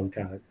just thought it was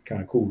kind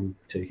of cool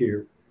to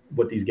hear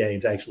what these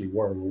games actually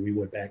were when we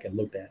went back and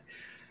looked at it.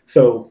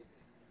 So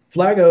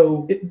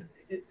Flacco,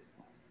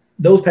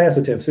 those pass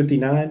attempts,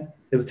 59,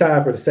 it was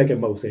tied for the second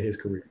most in his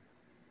career,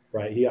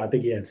 right? I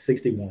think he had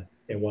 61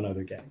 in one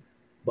other game.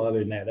 But other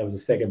than that, that was the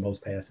second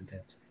most pass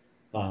attempts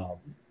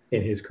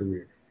in his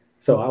career.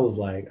 So I was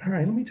like, all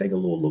right, let me take a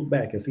little look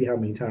back and see how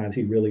many times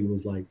he really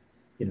was like,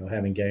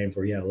 having games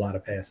where he had a lot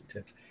of pass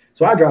attempts.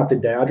 So I dropped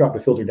it down. I dropped the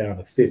filter down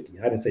to 50.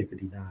 I didn't say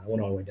 59. I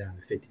went all the way down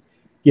to 50.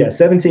 Yeah,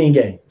 17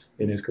 games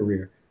in his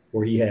career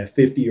where he had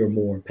 50 or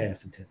more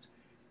pass attempts.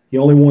 He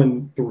only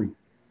won 3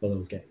 of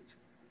those games.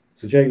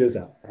 So check this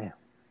out. Damn.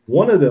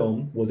 One of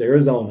them was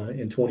Arizona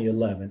in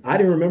 2011. I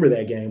didn't remember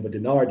that game, but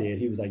Denard did.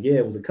 He was like, yeah,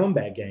 it was a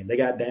comeback game. They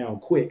got down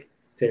quick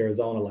to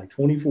Arizona, like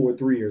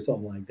 24-3 or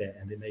something like that.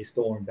 And then they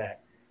stormed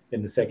back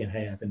in the second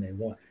half and they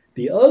won.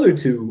 The other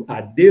 2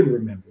 I did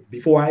remember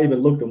before I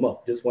even looked them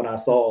up, just when I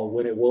saw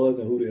when it was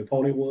and who the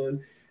opponent was.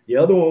 The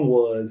other one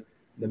was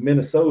the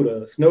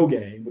Minnesota snow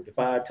game with the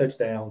 5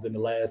 touchdowns in the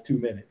last 2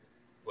 minutes.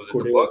 Was it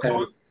the Bucks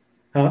one?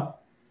 Huh?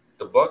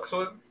 The Bucks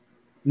one?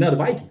 No, the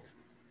Vikings.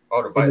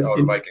 Oh, the Vikings.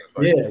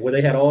 Right? Yeah, where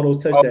they had all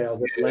those touchdowns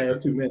in the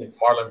last 2 minutes.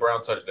 Marlon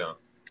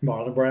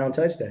Brown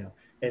touchdown.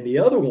 And the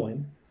other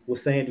one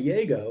was San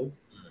Diego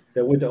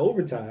that went to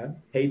overtime.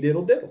 Hey,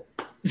 diddle diddle.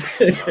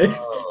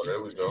 Oh,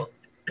 there we go.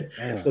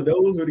 So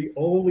those were the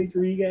only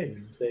 3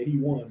 games that he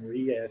won where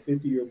he had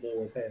 50 or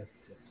more pass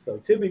attempts. So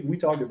typically we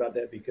talked about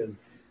that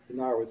because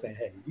Denard was saying,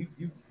 hey,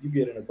 you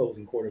get an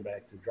opposing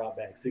quarterback to drop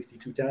back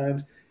 62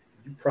 times,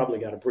 you probably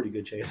got a pretty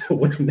good chance of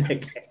winning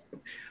that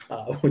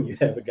game when you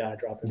have a guy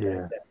dropping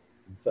back that.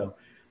 So,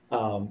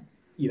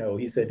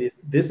 he said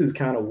this is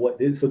kind of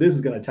so this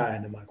is going to tie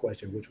into my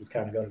question, which was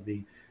kind of going to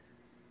be,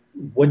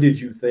 what did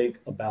you think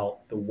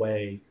about the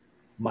way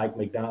Mike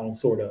Macdonald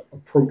sort of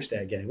approached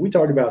that game? We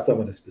talked about some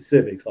of the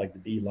specifics like the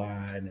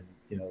D-line and,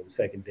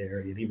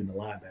 secondary and even the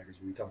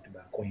linebackers we talked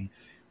about, Queen.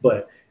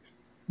 But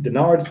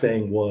Denard's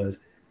thing was,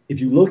 if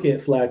you look at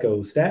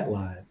Flacco's stat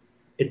line,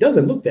 it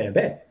doesn't look that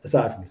bad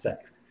aside from the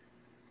sacks.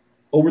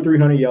 Over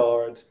 300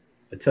 yards,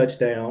 a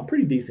touchdown,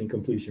 pretty decent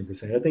completion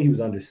percentage. I think he was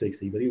under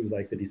 60, but he was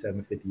like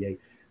 57, 58.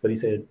 But he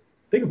said,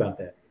 think about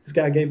that. This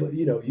guy gave up,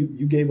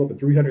 you gave up a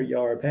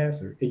 300-yard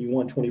passer and you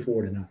won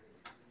 24-9.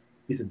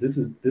 He said, this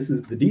is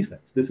the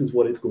defense. This is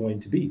what it's going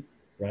to be,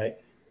 right?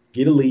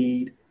 Get a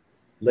lead,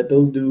 let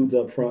those dudes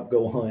up front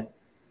go hunt,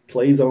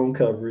 play zone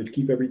coverage,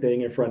 keep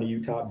everything in front of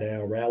you top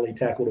down, rally,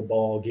 tackle the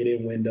ball, get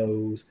in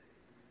windows,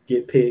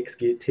 get picks,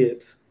 get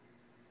tips.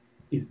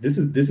 This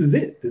is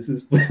it. This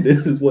is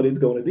what it's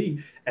going to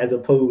be, as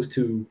opposed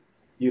to,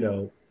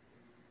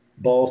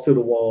 balls to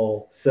the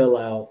wall, sell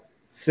out,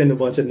 send a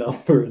bunch of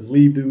numbers,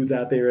 leave dudes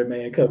out there in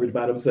man coverage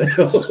by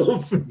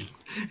themselves.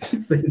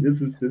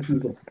 This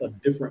is a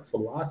different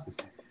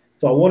philosophy.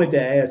 So I wanted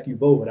to ask you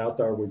both, and I'll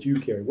start with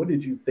you, Kerry. What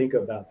did you think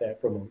about that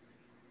from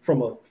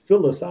a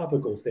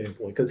philosophical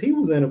standpoint? Because he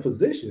was in a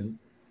position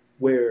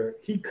where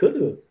he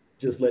could have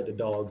just let the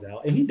dogs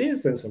out, and he did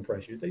send some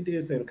pressures. They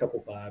did send a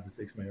couple 5 or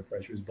 6 man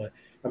pressures, but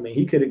I mean,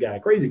 he could have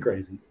got crazy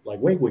like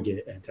Wink would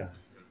get at times,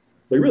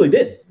 but he really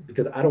didn't,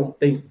 because I don't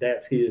think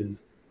that's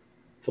his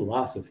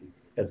philosophy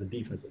as a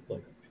defensive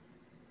player.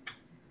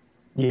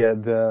 Yeah,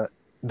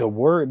 the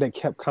word that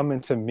kept coming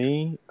to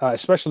me,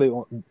 especially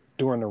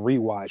during the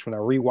rewatch, when I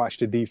rewatched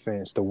the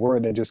defense, the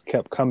word that just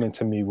kept coming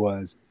to me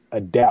was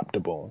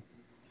adaptable.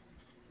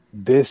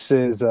 This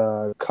is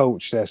a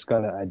coach that's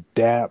going to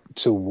adapt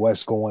to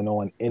what's going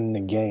on in the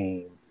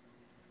game.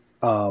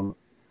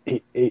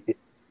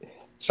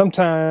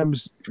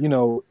 Sometimes,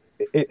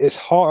 it's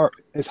hard.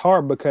 It's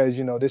hard because,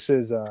 this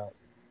is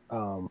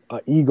an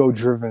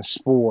ego-driven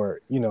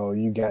sport.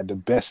 You got the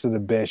best of the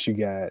best. You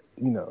got,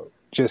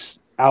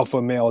 just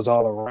alpha males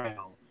all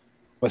around.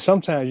 But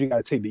sometimes you got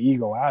to take the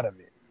ego out of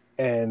it.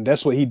 And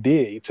that's what he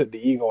did. He took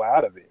the ego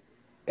out of it.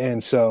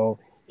 And so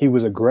he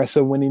was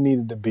aggressive when he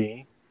needed to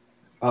be.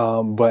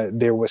 But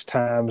there was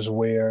times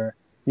where,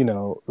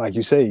 like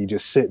you say, you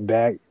just sit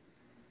back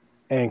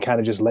and kind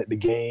of just let the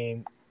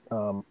game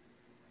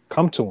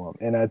come to him.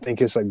 And I think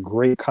it's a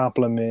great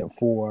compliment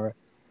for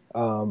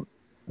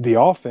the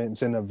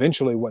offense and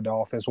eventually what the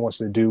offense wants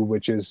to do,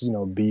 which is,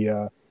 be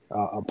a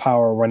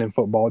power running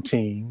football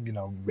team.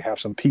 We have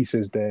some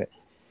pieces that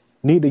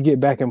need to get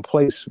back in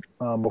place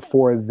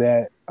before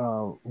that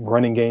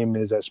running game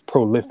is as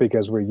prolific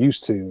as we're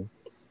used to.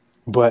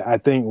 But I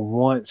think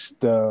once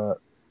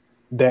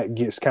that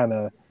gets kind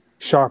of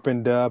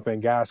sharpened up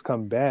and guys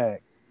come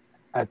back,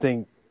 I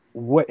think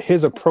what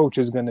his approach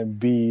is going to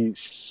be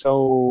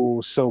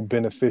so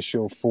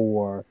beneficial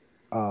for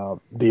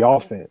the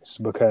offense,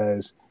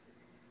 because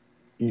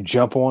you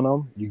jump on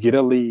him, you get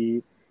a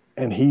lead,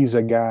 and he's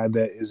a guy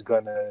that is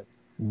going to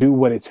do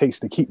what it takes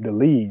to keep the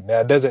lead.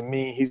 Now, it doesn't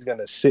mean he's going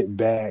to sit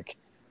back,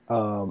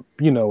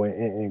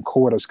 in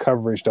quarters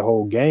coverage the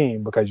whole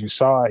game, because you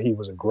saw he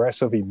was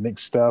aggressive. He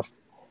mixed stuff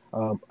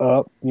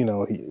up.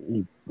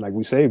 He like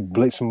we say,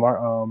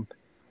 blitzed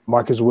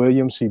Marcus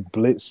Williams. He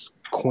blitzed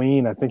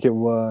Queen, I think it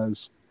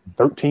was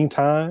 13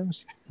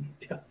 times.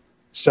 Yeah.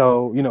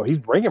 So, he's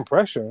bringing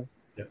pressure,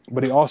 yeah.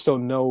 But he also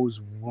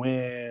knows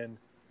when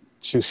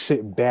to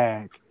sit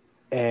back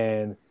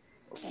and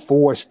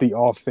force the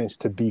offense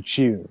to beat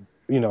you.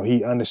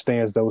 He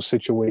understands those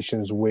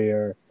situations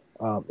where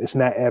it's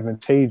not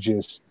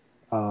advantageous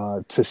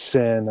to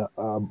send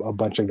a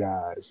bunch of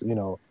guys,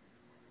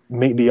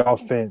 make the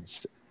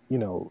offense,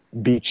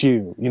 beat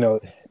you.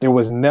 There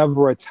was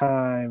never a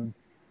time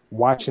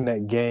watching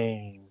that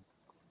game,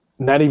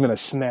 not even a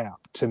snap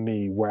to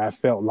me, where I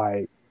felt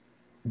like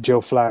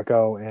Joe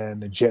Flacco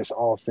and the Jets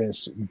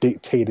offense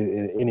dictated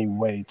in any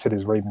way to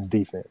this Ravens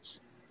defense.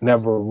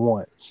 Never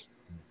once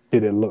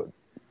did it look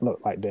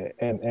like that.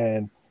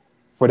 And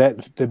for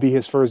that to be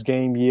his first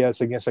game,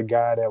 yes, against a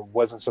guy that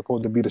wasn't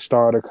supposed to be the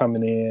starter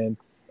coming in,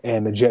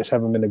 and the Jets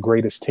haven't been the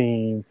greatest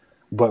team.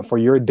 But for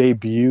your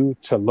debut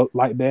to look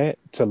like that,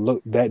 to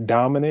look that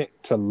dominant,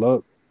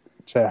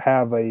 to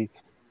have a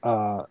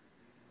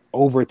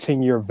over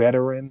 10-year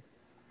veteran,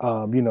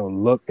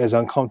 look as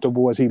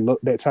uncomfortable as he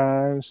looked at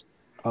times,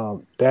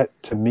 that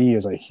to me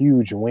is a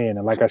huge win.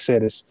 And like I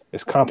said,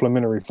 it's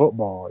complementary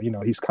football.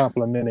 He's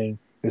complementing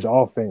his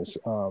offense,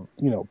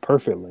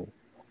 perfectly.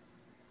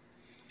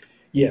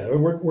 Yeah,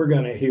 we're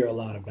going to hear a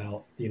lot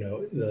about,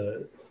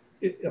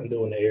 I'm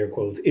doing the air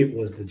quotes, it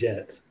was the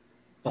Jets,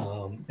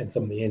 and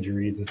some of the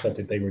injuries and stuff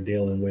that they were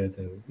dealing with.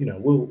 And,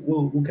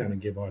 we'll kind of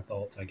give our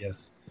thoughts, I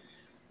guess,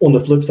 on the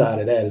flip side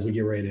of that as we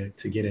get ready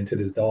to get into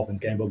this Dolphins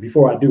game. But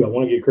before I do, I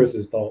want to get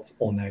Chris's thoughts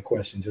on that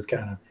question, just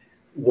kind of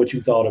what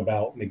you thought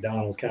about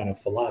McDonald's kind of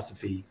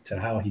philosophy to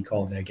how he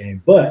called that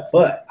game. But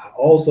I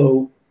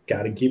also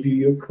got to give you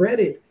your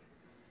credit,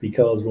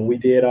 because when we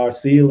did our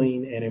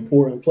ceiling and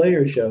important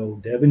player show,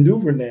 Devin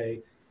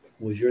Duvernay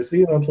was your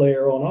ceiling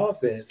player on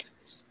offense.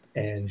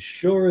 And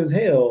sure as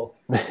hell,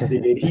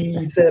 did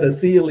he set a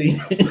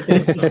ceiling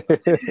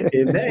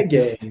in that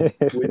game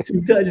with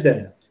 2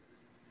 touchdowns.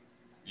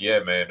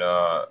 Yeah, man.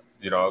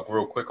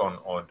 Real quick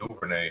on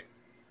Duvernay,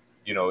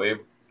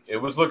 it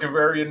was looking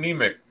very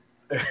anemic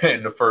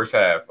in the first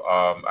half.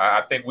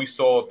 I think we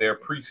saw their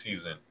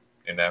preseason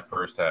in that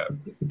first half.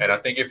 And I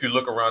think if you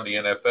look around the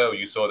NFL,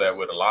 you saw that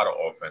with a lot of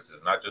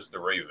offenses, not just the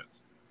Ravens,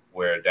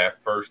 where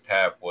that first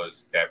half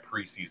was that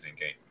preseason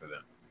game for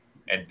them.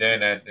 And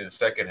then in the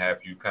second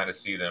half, you kind of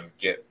see them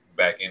get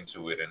back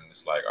into it. And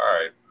it's like, all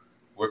right,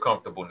 we're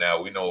comfortable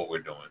now. We know what we're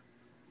doing.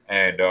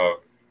 And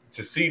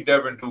to see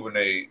Devin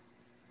Duvernay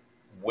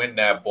win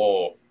that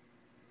ball,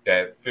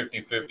 that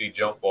 50-50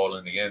 jump ball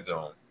in the end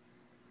zone,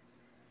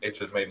 it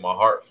just made my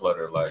heart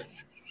flutter,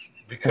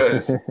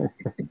 because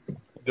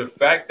the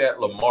fact that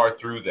Lamar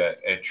threw that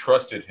and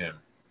trusted him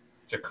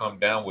to come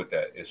down with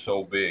that is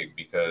so big,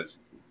 because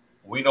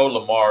we know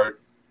Lamar,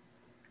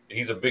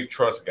 he's a big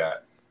trust guy,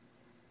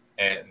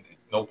 and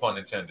no pun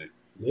intended.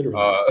 Literally.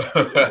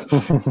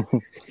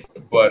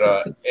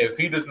 But if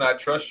he does not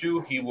trust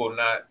you, he will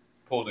not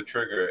pull the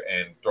trigger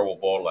and throw a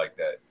ball like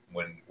that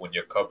when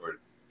you're covered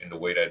in the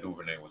way that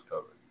Duvernay was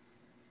covered.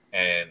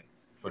 And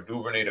for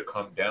Duvernay to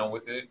come down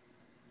with it,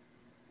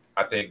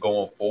 I think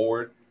going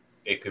forward,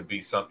 it could be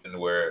something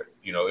where,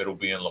 it'll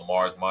be in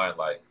Lamar's mind,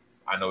 like,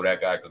 I know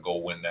that guy could go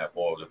win that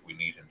ball if we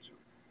need him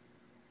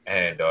to.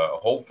 And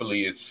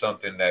hopefully it's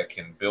something that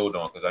can build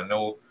on, because I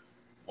know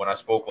when I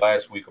spoke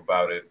last week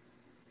about it,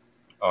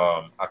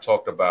 I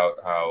talked about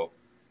how,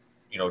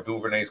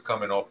 Duvernay's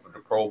coming off of the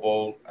Pro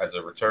Bowl as a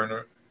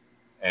returner,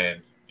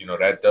 and,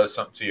 that does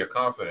something to your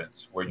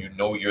confidence, where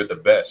you're the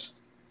best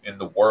in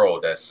the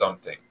world at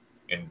something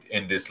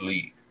in this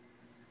league.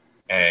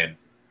 And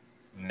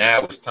now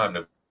it's time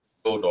to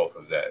build off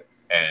of that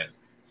and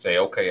say,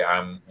 okay,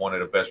 I'm one of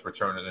the best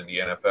returners in the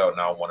NFL.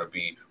 Now I want to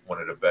be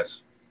one of the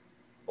best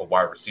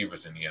wide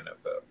receivers in the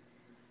NFL.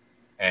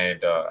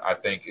 And I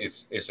think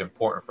it's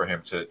important for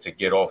him to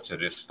get off to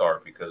this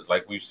start, because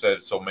like we've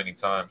said so many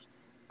times,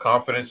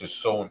 confidence is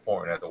so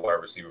important at the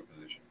wide receiver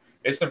position.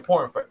 It's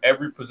important for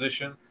every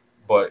position,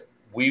 but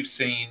we've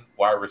seen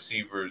wide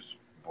receivers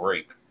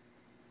break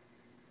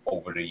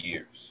over the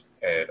years.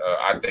 And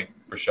I think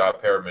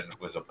Rashad Perriman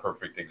was a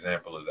perfect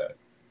example of that,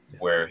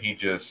 where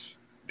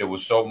there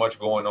was so much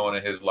going on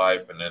in his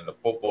life, and then the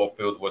football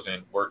field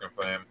wasn't working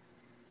for him,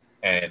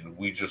 and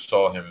we just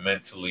saw him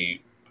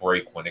mentally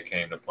break when it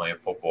came to playing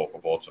football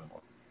for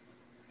Baltimore.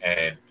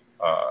 And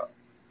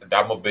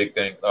I'm a big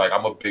thing. Like,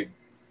 I'm a big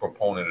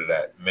proponent of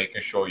that,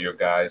 making sure your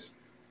guys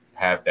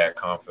have that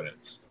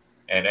confidence.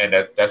 And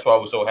that's why I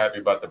was so happy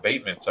about the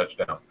Bateman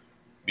touchdown,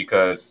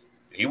 because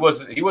he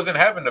wasn't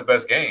having the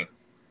best game,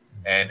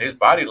 and his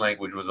body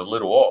language was a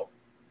little off.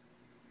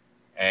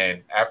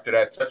 And after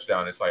that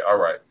touchdown, it's like, all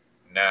right,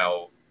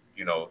 now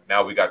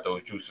we got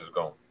those juices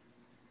going,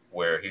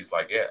 where he's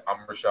like, yeah,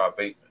 I'm Rashad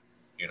Bateman,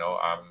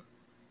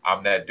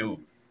 I'm that dude.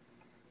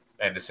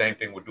 And the same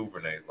thing with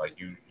Duvernay. Like,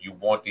 you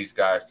want these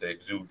guys to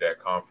exude that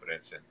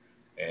confidence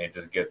and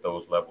just get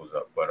those levels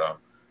up. But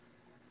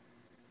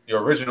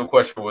your original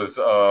question was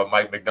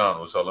Mike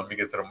Macdonald. So let me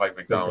get to the Mike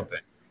Macdonald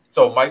thing.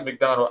 So Mike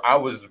Macdonald, I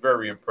was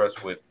very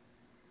impressed with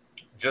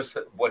just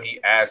what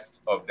he asked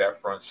of that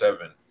front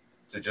seven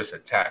to just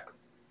attack.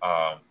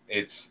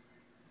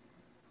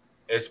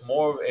 It's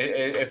more.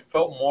 It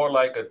felt more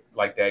like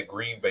that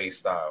Green Bay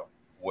style,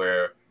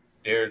 where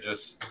they're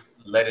just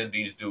letting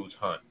these dudes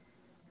hunt,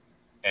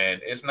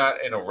 and it's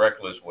not in a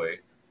reckless way.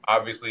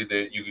 Obviously,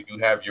 that you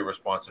have your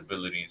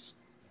responsibilities,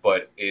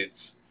 but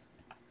it's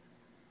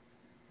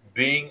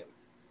being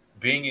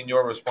in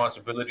your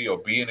responsibility or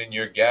being in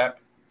your gap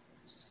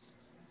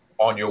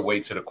on your way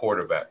to the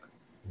quarterback.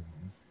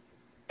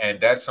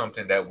 And that's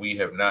something that we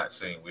have not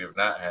seen. We have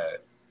not had.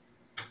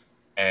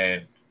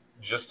 And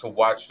just to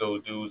watch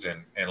those dudes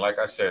and like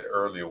I said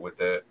earlier, with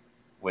that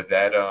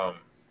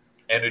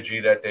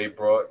energy that they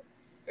brought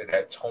and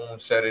that tone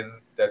setting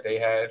that they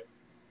had,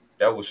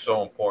 that was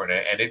so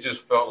important. And it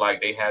just felt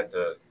like they had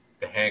the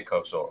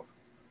handcuffs off.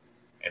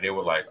 And they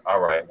were like, all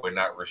right, we're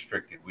not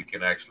restricted. We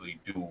can actually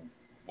do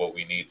what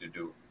we need to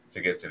do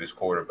to get to this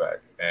quarterback.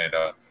 And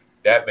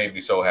that made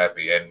me so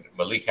happy. And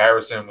Malik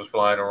Harrison was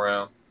flying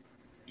around.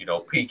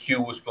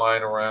 PQ was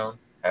flying around,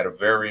 had a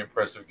very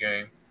impressive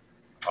game.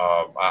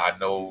 I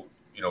know,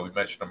 we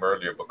mentioned him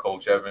earlier, but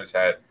Coach Evans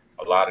had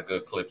a lot of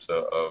good clips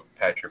of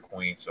Patrick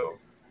Queen. So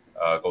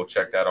go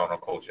check that out on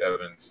Coach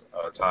Evans'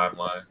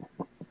 timeline.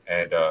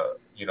 And,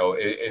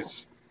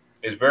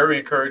 it's very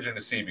encouraging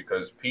to see,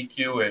 because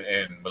PQ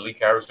and Malik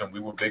Harrison,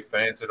 we were big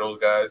fans of those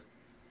guys.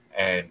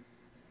 And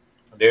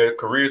their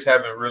careers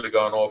haven't really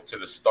gone off to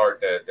the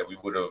start that we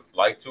would have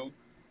liked to.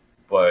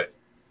 But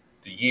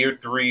the year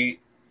 3,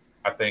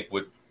 I think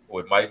with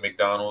Mike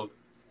Macdonald,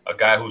 a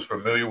guy who's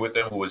familiar with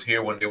them, who was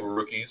here when they were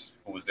rookies,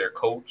 who was their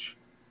coach,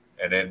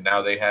 and then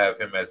now they have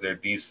him as their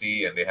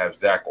DC, and they have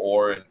Zach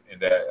Orr in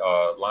that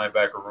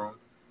linebacker room.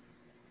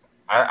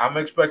 I'm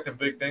expecting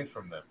big things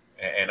from them,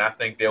 and I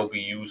think they'll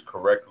be used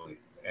correctly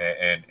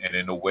and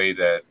in a way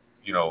that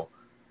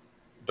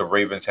the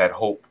Ravens had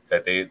hoped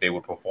that they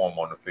would perform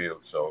on the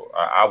field. So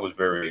I was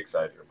very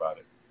excited about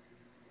it.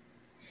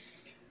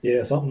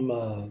 Yeah,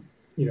 something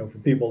for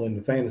people in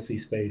the fantasy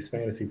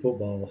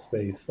football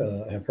space,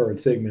 have heard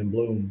Sigmund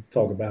Bloom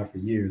talk about for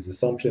years: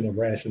 assumption of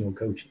rational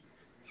coaching.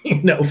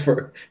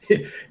 For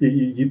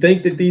you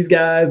think that these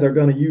guys are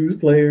going to use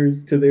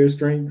players to their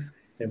strengths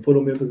and put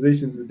them in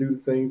positions to do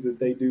the things that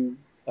they do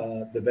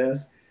the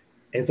best,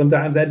 and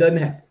sometimes that doesn't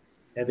happen.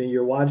 And then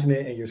you're watching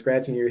it and you're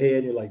scratching your head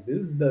and you're like,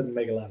 this doesn't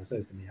make a lot of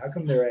sense to me. How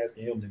come they're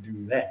asking him to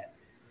do that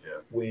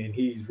when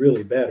he's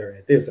really better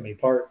at this? I mean,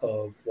 part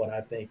of what I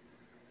think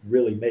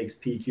really makes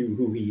PQ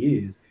who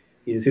he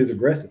is his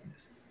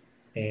aggressiveness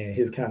and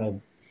his kind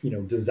of,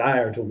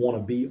 desire to want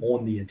to be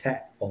on the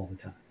attack all the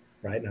time,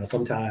 right? Now,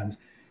 sometimes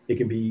it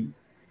can be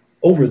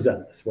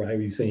overzealous, right?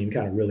 We've seen him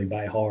kind of really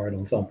bite hard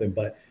on something.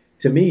 But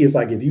to me, it's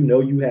like, if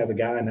you have a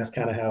guy and that's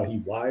kind of how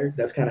he's wired,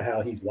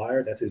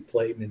 that's his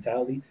play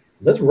mentality.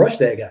 Let's rush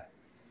that guy.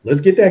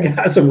 Let's get that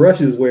guy some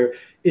rushes where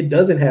it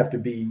doesn't have to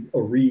be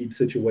a read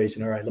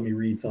situation. All right, let me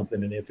read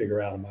something and then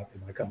figure out, am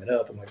I coming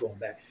up? Am I going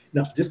back?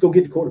 No, just go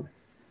get the quarterback.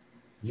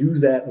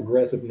 Use that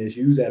aggressiveness,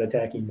 use that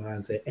attacking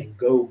mindset, and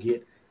go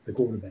get the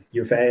quarterback.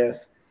 You're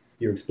fast,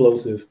 you're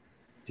explosive.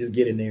 Just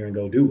get in there and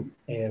go do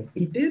it. And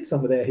he did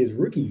some of that his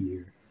rookie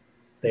year.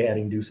 They had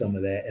him do some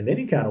of that, and then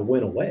he kind of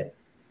went away.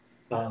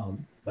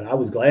 But I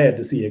was glad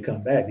to see it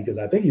come back, because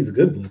I think he's a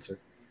good blitzer,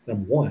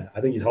 number one. I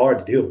think he's hard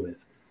to deal with,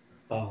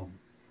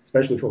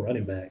 especially for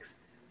running backs,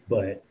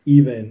 but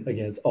even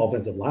against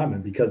offensive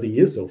linemen, because he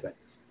is so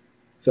fast.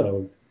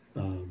 So,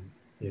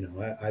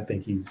 I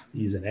think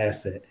he's an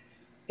asset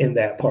in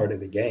that part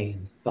of the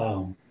game.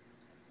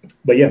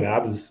 But yeah, man, I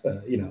was,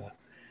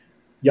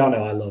 y'all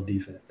know I love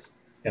defense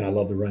and I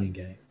love the running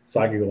game. So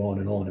I could go on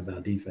and on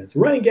about defense.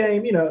 Running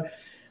game,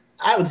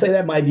 I would say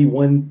that might be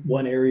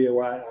one area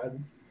where I'm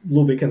a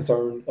little bit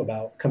concerned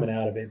about coming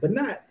out of it, but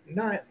not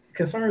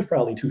concern is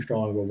probably too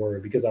strong of a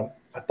word, because I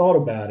thought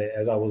about it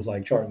as I was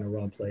like charting the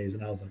run plays,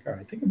 and I was like, all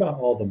right, think about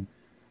all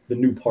the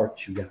new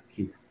parts you got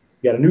here.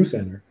 You got a new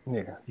center.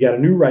 Yeah. You got a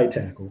new right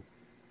tackle.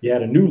 You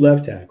had a new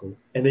left tackle,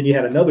 and then you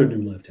had another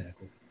new left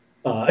tackle.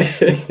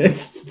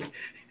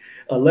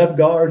 A left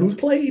guard who's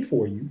played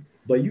for you,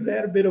 but you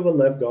had a bit of a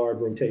left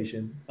guard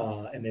rotation.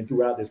 And then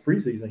throughout this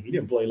preseason, he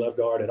didn't play left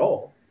guard at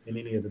all. in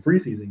any of the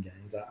preseason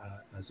games.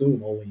 I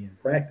assume only in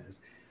practice.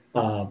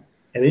 And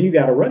then you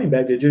got a running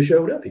back that just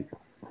showed up here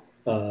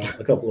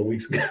a couple of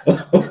weeks ago.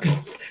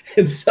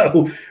 And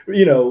so,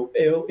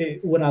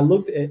 when I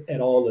looked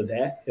at all of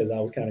that, as I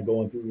was kind of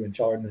going through and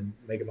charting and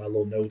making my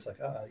little notes, like,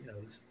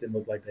 this didn't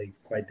look like they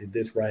quite did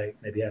this right.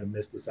 Maybe had a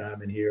missed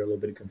assignment here, a little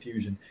bit of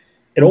confusion.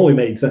 It only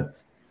made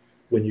sense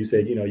when you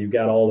said, you've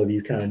got all of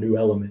these kind of new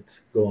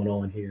elements going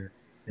on here.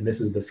 And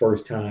this is the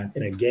first time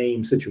in a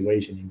game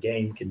situation, in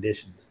game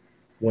conditions,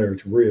 where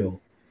it's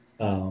real,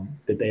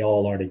 that they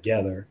all are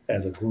together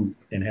as a group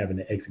and having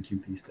to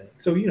execute these things.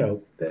 So,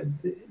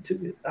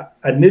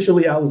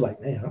 initially I was like,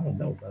 man, I don't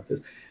know about this.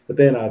 But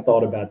then I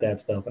thought about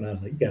that stuff and I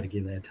was like, you got to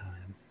give that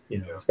time,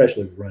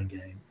 especially the run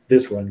game,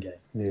 this run game.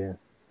 Yeah.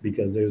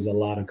 Because there's a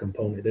lot of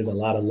there's a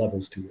lot of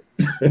levels to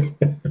it.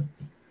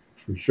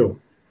 For sure.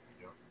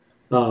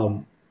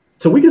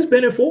 So we can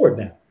spin it forward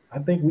now. I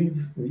think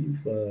we've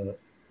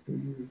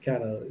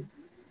kind of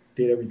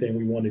did everything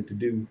we wanted to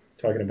do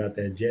talking about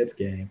that Jets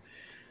game.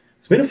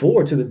 Spin it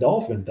forward to the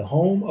Dolphins, the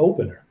home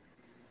opener.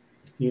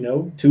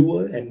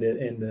 Tua and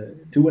the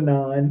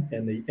 2-9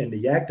 and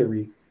the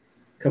Yactory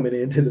coming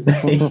into the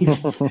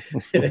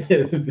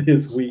game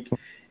this week.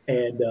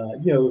 And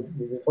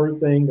the first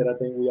thing that I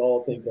think we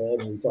all think of,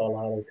 and we saw a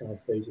lot of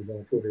conversations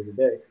on Twitter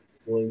today,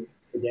 was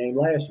the game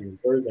last year,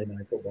 Thursday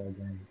night football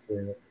game,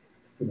 where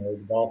the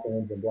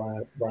Dolphins and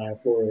Brian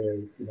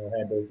Flores,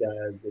 had those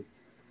guys with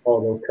all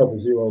those cover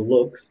zero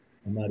looks.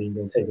 I'm not even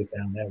going to take us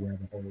down that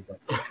rabbit hole, but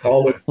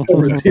all the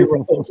cover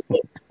zero looks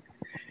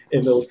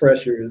and those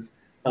pressures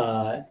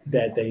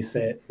that they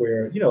set,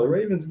 where the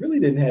Ravens really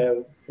didn't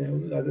have,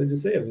 as I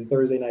just said, it was a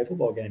Thursday night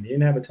football game. You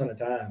didn't have a ton of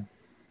time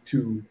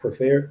to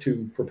prepare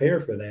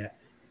for that.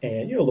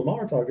 And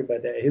Lamar talked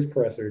about that at his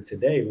presser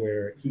today,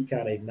 where he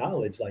kind of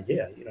acknowledged, like,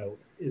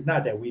 it's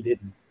not that we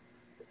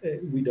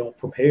don't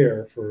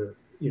prepare for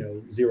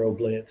zero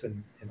blitz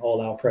and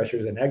all out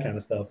pressures and that kind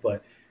of stuff,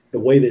 but the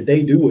way that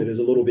they do it is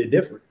a little bit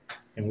different,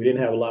 and we didn't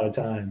have a lot of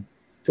time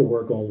to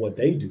work on what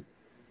they do.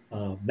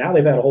 Now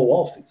they've had a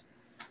whole offseason,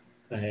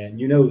 and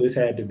this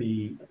had to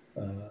be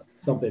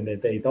something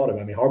that they thought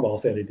about. I mean, Harbaugh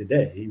said it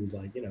today. He was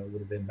like, it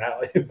would have been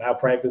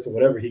malpractice or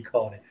whatever he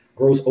called it,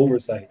 gross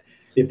oversight,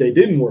 if they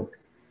didn't work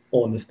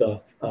on the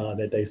stuff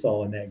that they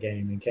saw in that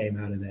game and came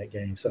out of that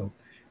game. So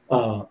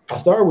I'll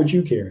start with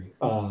you, Kerry.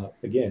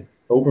 Again,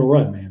 open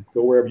run, man.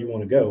 Go wherever you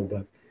want to go.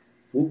 But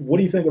what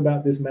do you think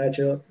about this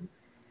matchup?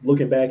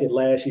 Looking back at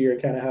last year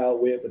and kind of how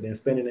it went, but then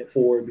spinning it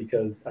forward,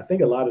 because I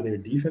think a lot of their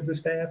defensive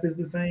staff is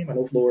the same. I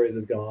know Flores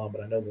is gone,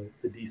 but I know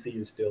the DC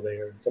is still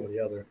there and some of the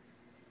other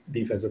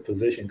defensive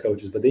position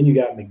coaches. But then you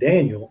got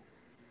McDaniel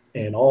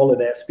and all of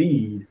that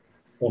speed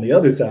on the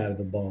other side of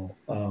the ball.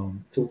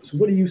 So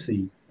what do you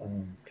see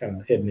kind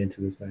of heading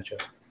into this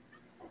matchup?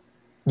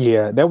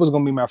 Yeah, that was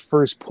going to be my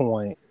first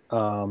point,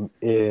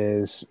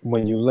 is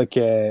when you look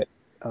at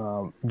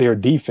their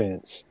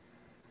defense,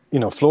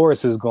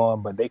 Flores is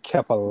gone, but they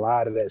kept a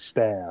lot of that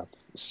staff.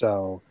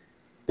 So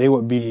they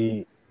would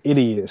be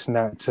idiots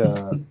not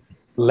to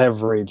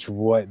leverage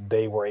what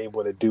they were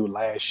able to do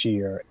last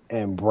year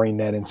and bring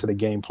that into the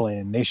game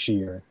plan this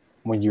year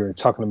when you're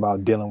talking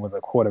about dealing with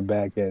a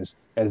quarterback as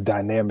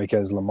dynamic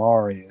as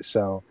Lamar is.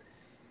 So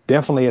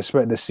definitely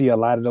expect to see a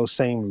lot of those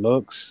same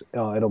looks.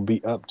 It'll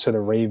be up to the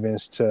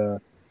Ravens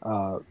to,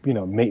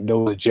 make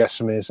those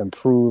adjustments and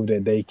prove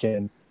that they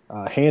can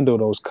handle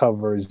those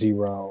cover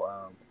zero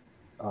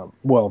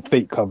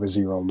fake cover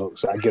zero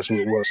looks. I guess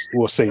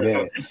we'll say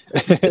that.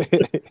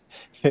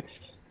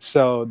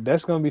 So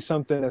that's going to be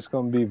something that's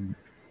going to be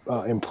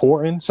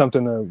important,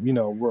 something that,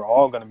 we're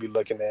all going to be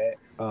looking at.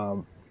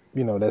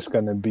 That's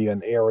going to be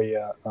an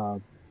area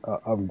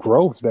of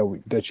growth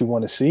that you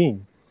want to see.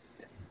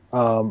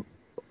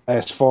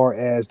 As far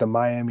as the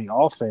Miami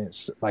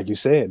offense, like you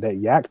said, that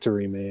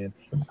Yactory, man,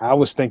 I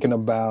was thinking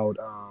about,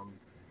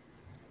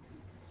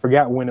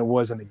 forgot when it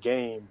was in the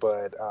game,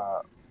 but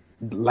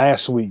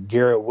last week,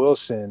 Garrett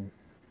Wilson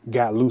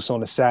got loose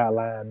on the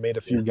sideline, made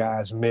a few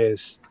guys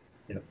miss.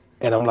 Yeah.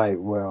 And I'm like,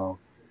 well,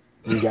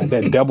 we got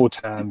that double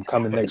time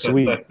coming next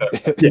week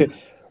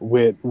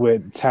with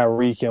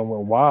Tyreek and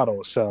with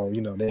Waddle. So,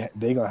 they're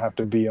going to have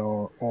to be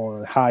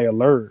on high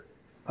alert.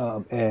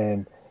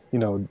 And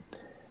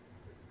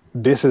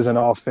this is an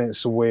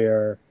offense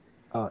where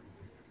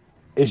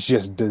it's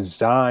just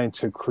designed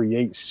to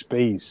create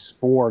space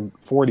for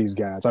these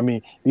guys. I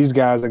mean, these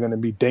guys are going to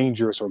be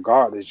dangerous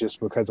regardless just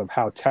because of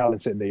how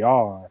talented they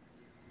are.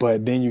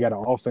 But then you got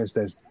an offense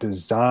that's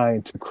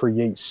designed to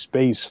create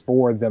space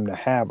for them to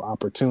have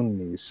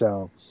opportunities.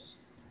 So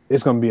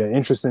it's going to be an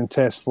interesting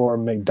test for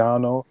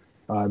McDonald.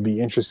 It'd be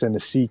interesting to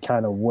see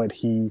kind of what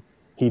he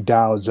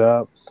dials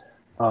up.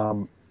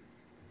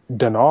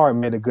 Denard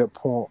made a good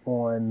point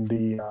on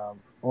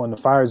the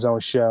Fire Zone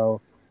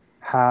show,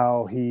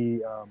 how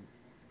he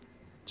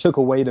took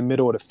away the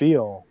middle of the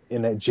field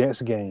in that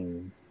Jets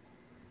game.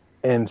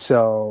 And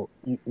so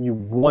you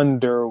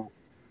wonder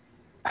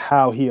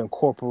how he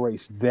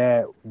incorporates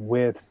that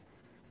with,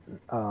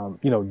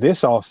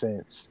 this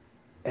offense.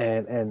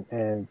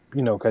 and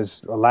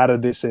because a lot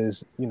of this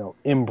is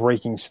in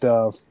breaking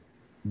stuff,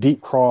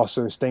 deep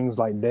crossers, things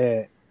like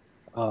that.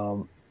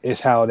 Is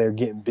how they're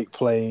getting big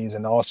plays,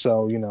 and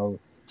also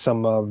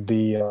some of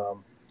the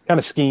kind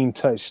of scheme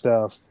touch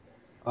stuff.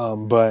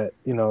 But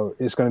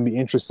it's going to be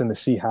interesting to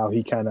see how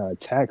he kind of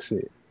attacks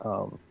it.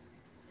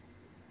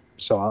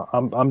 So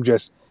I'm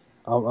just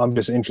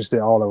interested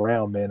all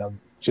around, man. I'm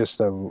just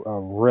a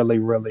really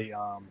really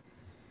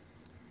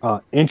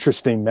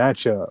interesting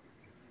matchup.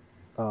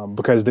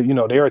 Because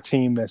they're a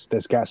team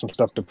that's got some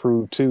stuff to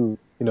prove too.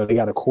 They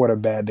got a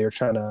quarterback. They're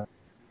trying to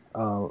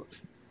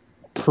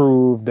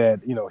prove that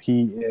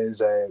he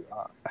is a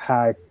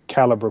high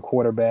caliber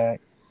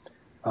quarterback.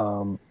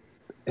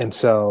 And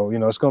so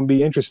it's going to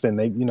be interesting.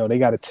 They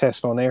got a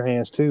test on their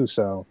hands too.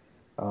 So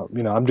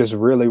I'm just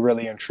really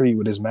really intrigued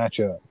with this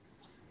matchup.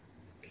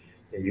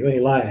 Yeah, you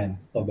ain't lying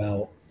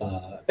about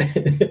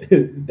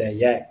that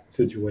Yak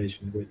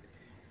situation with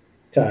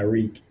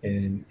Tyreek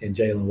and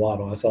Jalen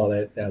Waddle. I saw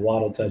that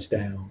Waddle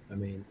touchdown. I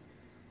mean,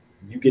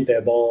 you get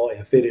that ball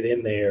and fit it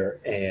in there,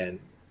 and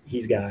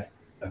he's got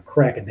a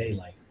crack of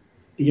daylight.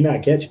 You're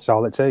not catching. That's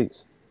all it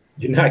takes.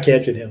 You're not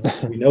catching him.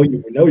 We know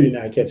you're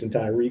not catching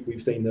Tyreek.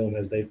 We've seen them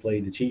as they've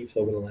played the Chiefs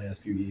over the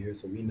last few years,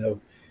 so we know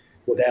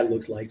what that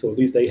looks like. So at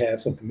least they have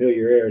some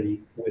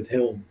familiarity with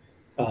him,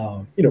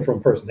 from a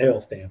personnel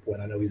standpoint.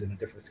 I know he's in a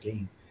different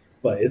scheme,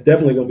 but it's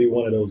definitely going to be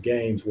one of those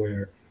games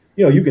where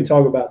you can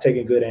talk about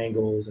taking good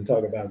angles and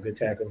talk about good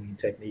tackling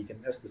technique,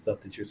 and that's the stuff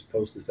that you're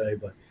supposed to say.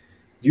 But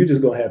you're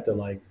just going to have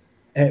to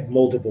have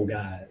multiple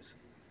guys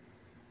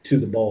to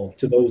the ball,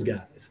 to those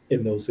guys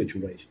in those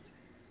situations,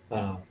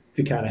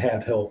 to kind of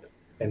have help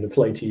and to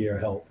play to your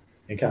help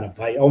and kind of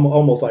fight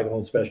almost like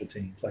on special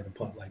teams, like a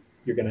punt. Like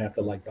you're going to have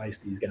to vice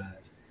these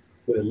guys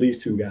with at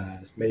least two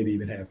guys, maybe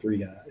even have three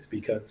guys,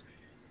 because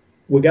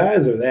when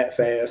guys are that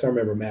fast, I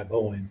remember Matt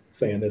Bowen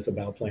saying this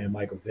about playing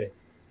Michael Vick.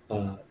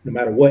 No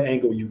matter what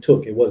angle you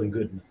took, it wasn't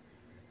good enough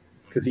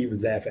because he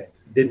was that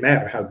fast. It didn't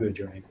matter how good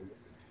your ankle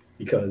was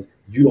because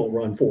you don't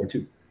run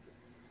 4.2.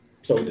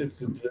 So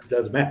it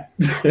doesn't matter.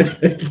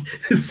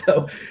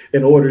 So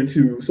in order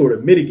to sort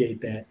of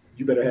mitigate that,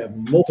 you better have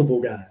multiple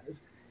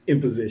guys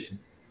in position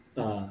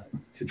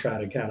to try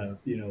to kind of,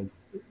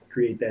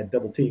 create that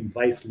double team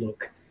vice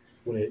look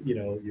when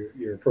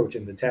you're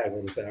approaching the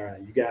tackle to say, all right,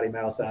 you got him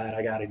outside,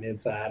 I got him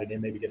inside, and then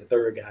maybe get a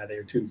third guy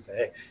there too. Say,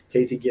 hey, in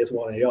case he gets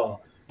one of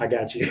y'all, I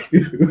got you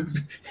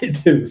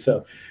too.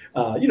 So,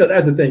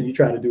 that's the thing you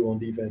try to do on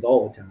defense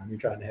all the time. You're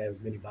trying to have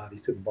as many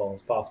bodies to the ball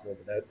as possible,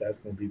 but that's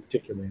going to be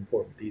particularly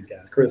important with these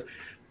guys. Chris,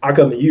 I'll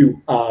come to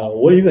you.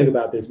 What do you think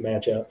about this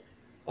matchup?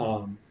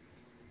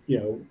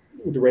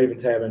 With the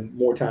Ravens having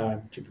more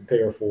time to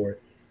prepare for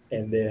it,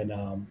 and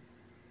then,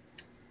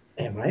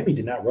 Miami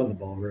did not run the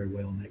ball very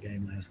well in that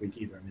game last week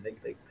either. I mean,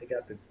 they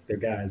got their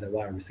guys at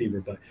wide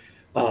receiver, but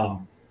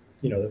and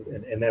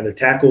then their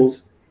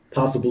tackles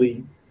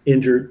possibly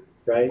injured.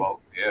 Right?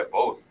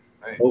 Both.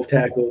 Right. Both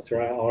tackles,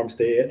 Teron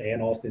Armstead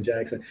and Austin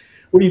Jackson.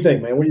 What do you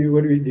think, man?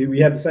 Do we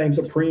have the same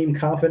supreme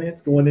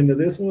confidence going into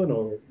this one,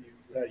 or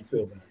how do you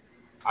feel about it?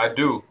 I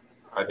do.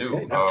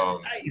 Okay,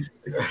 nice.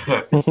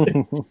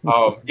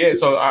 Yeah.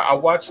 So I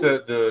watched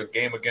the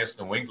game against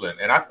New England,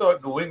 and I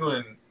thought New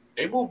England,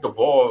 they moved the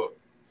ball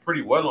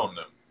pretty well on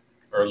them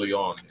early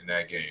on in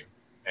that game,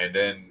 and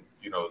then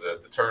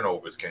the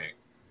turnovers came.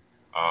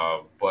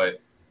 But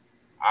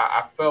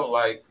I felt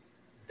like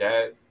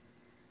that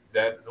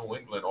New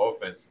England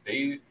offense,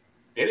 they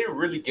didn't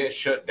really get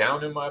shut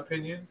down, in my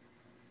opinion.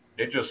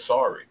 They're just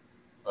sorry.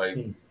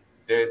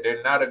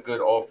 They're not a good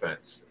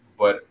offense.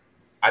 But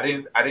I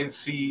didn't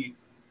see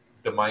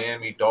the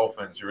Miami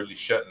Dolphins really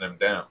shutting them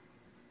down.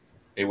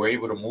 They were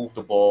able to move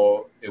the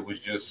ball. It was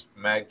just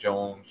Mac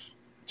Jones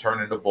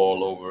turning the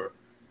ball over.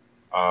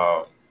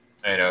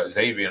 And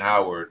Xavier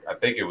Howard, I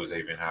think it was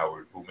Xavier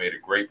Howard, who made a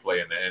great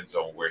play in the end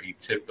zone where he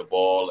tipped the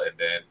ball and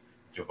then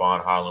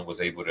Javon Holland was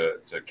able to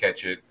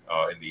catch it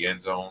in the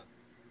end zone.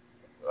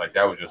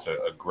 That was just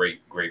a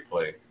great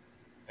play.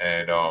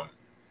 And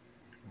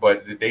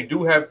but they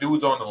do have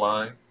dudes on the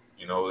line.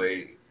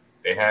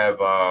 They have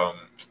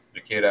the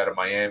kid out of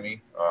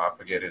Miami. I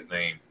forget his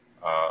name.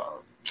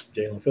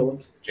 Jalen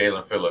Phillips.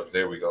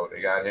 There we go.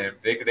 They got him.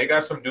 They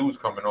got some dudes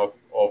coming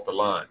off the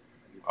line.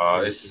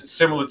 It's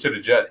similar to the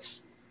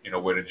Jets,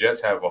 where the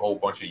Jets have a whole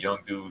bunch of young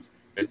dudes.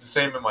 It's the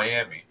same in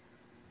Miami.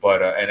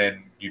 But and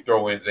then you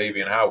throw in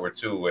Xavier Howard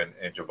too, and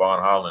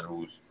Javon Holland,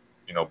 who's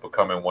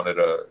becoming one of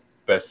the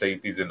best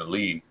safeties in the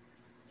league.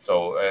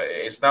 So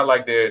it's not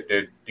like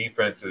their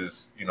defense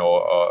is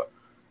a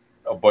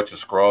bunch of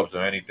scrubs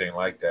or anything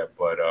like that.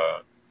 But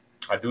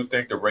I do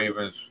think the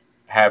Ravens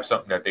have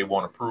something that they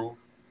want to prove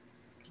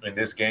in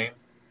this game,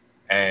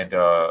 and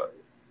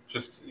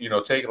just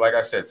take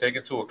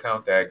into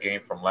account that game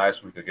from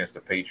last week against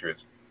the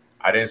Patriots.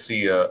 I didn't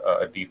see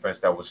a defense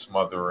that was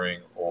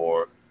smothering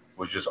or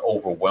was just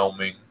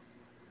overwhelming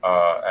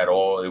at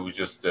all. It was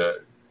just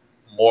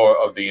more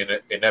of the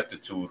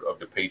ineptitude of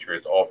the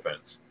Patriots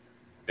offense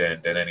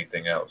than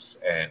anything else.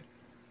 And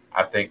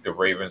I think the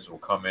Ravens will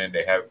come in.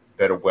 They have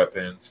better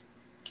weapons.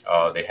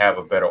 They have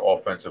a better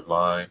offensive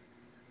line.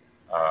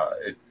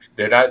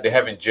 They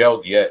haven't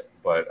gelled yet,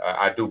 but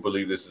I do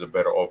believe this is a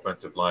better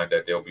offensive line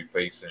that they'll be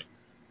facing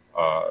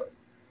uh,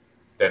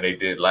 than they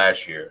did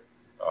last year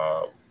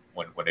uh,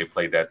 when they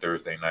played that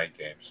Thursday night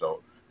game.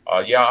 So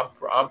yeah,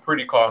 I'm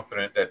pretty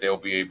confident that they'll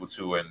be able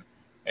to, and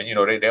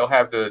they'll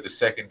have the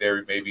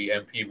secondary. Maybe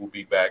MP will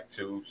be back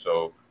too.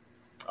 So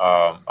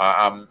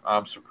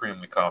I'm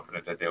supremely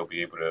confident that they'll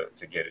be able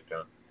to get it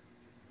done.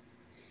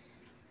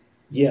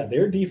 Yeah,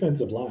 their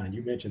defensive line.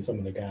 You mentioned some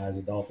of the guys,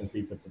 the Dolphins'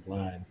 defensive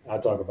line. I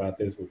talk about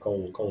this with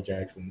Cole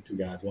Jackson, two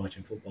guys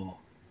watching football.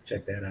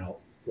 Check that out.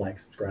 Like,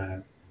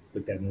 subscribe,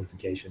 click that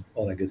notification,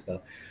 all that good stuff.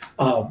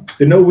 There are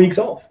no weeks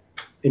off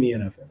in the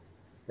NFL,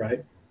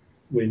 right?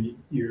 When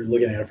you're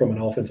looking at it from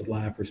an offensive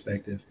line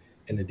perspective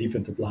and the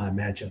defensive line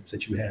matchups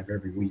that you have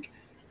every week.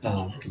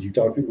 Because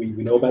we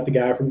know about the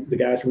guys from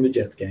the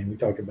Jets game. We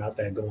talked about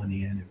that going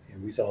in,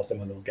 and we saw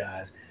some of those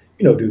guys,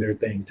 do their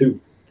thing too.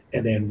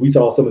 And then we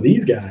saw some of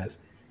these guys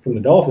from the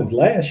Dolphins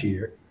last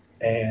year,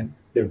 and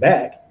they're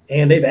back,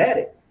 and they've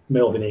added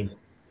Melvin Ingram.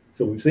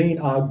 So we've seen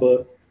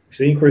Agba, we've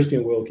seen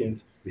Christian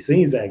Wilkins, we've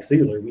seen Zach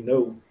Sealer. We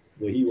know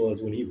what he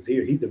was when he was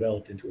here. He's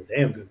developed into a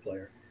damn good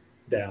player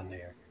down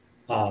there.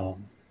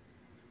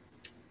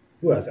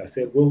 Who else? I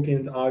said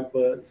Wilkins,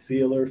 Agba,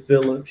 Sealer,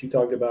 Phillips. You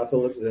talked about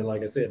Phillips, and then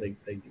like I said,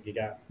 they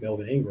got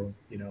Melvin Ingram.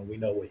 We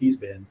know what he's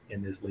been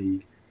in this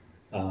league,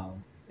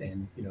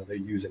 and they're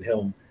using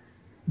him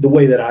the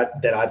way that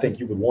I think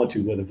you would want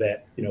to with a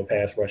vet,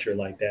 pass rusher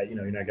like that.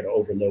 You're not going to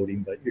overload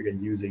him, but you're going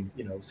to use him,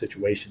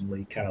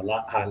 situationally, kind of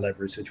high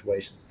leverage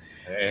situations.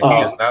 And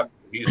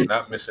he's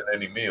not missing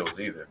any meals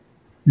either.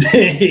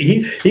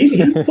 he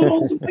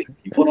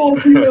put on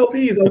a few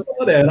LBs. I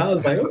saw that. I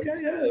was like,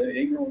 okay, yeah,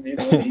 Ingram,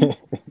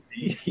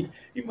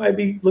 he might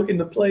be looking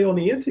to play on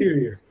the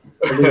interior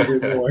a little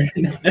bit more.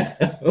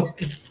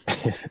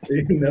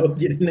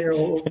 Get in there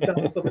on top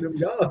of some of them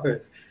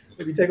guards.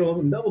 Maybe take on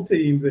some double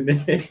teams in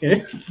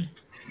there.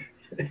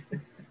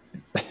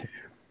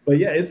 But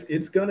yeah, it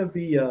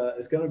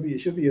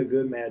should be a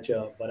good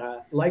matchup. But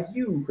I, like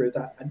you, Chris,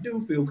 I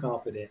do feel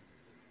confident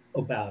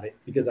about it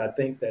because I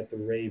think that the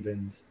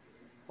Ravens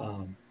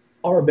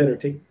are a better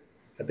team.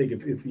 I think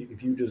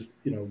if you just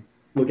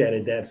look at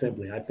it that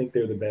simply, I think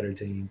they're the better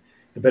team.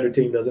 The better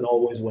team doesn't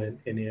always win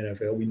in the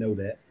NFL. We know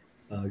that.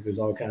 There's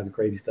all kinds of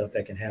crazy stuff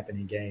that can happen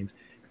in games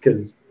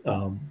because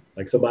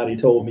like somebody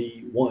told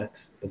me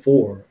once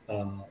before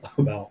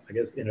about, I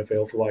guess,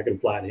 NFL football. I could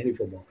apply to any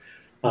football.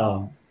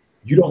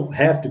 You don't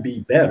have to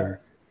be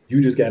better.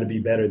 You just got to be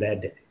better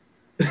that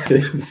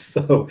day.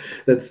 So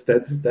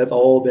that's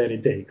all that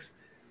it takes.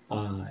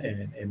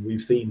 And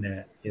we've seen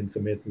that in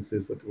some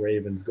instances with the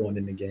Ravens going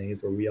into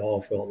games where we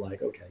all felt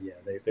like, okay, yeah,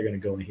 they're going to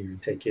go in here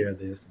and take care of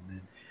this. And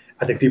then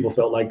I think people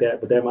felt like that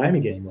with that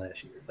Miami game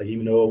last year. Like,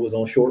 even though it was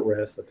on short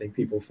rest, I think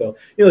people felt,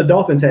 the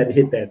Dolphins hadn't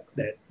hit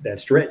that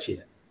stretch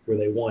yet where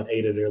they won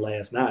 8 of their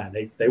last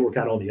 9. They were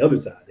kind of on the other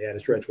side. They had a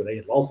stretch where they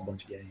had lost a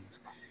bunch of games.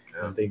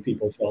 Yeah. I think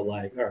people felt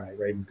like, all right,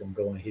 Ravens going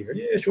to go in here.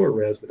 Yeah, short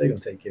rest, but they're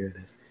going to take care of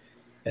this.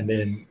 And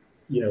then,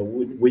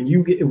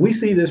 we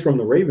see this from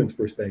the Ravens'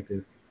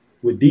 perspective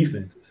with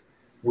defenses.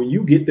 When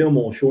you get them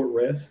on short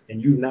rest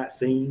and you've not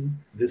seen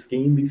this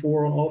scheme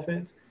before on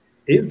offense,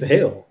 it's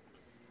hell.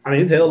 I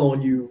mean, it's hell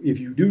on you if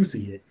you do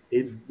see it.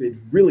 It's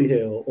really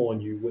hell on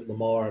you with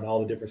Lamar and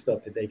all the different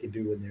stuff that they can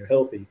do when they're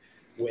healthy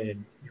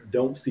when you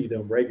don't see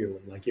them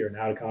regularly. Like, you're an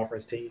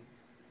out-of-conference team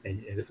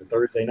and it's a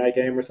Thursday night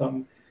game or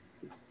something.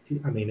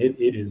 I mean, it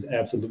is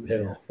absolute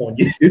hell on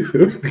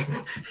you.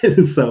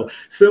 So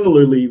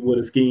similarly with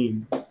a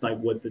scheme like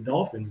what the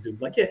Dolphins do,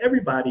 like, yeah,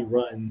 everybody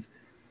runs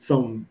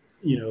some,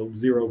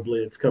 zero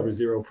blitz, cover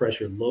zero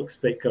pressure looks,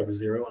 fake cover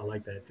zero. I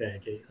like that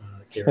tag,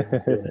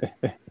 Karen.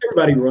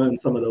 Everybody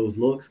runs some of those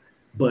looks,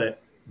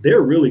 but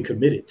they're really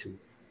committed to it.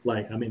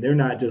 Like, I mean, they're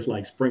not just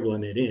like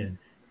sprinkling it in.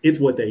 It's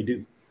what they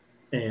do,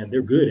 and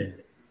they're good at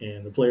it.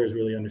 And the players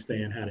really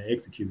understand how to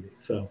execute it.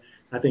 So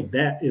I think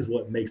that is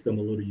what makes them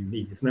a little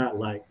unique. It's not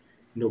like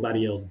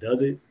nobody else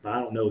does it, but I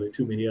don't know that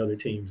too many other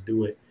teams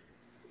do it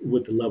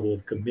with the level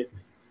of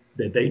commitment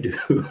that they do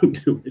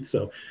to it.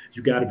 So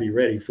you got to be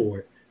ready for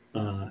it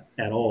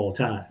at all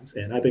times.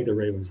 And I think the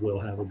Ravens will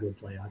have a good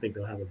plan. I think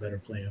they'll have a better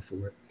plan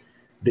for it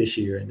this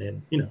year. And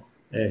then,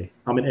 hey,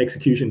 I'm an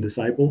execution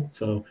disciple,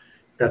 so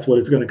that's what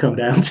it's going to come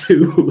down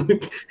to.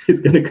 It's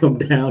going to come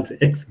down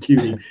to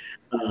executing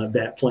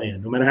that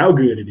plan, no matter how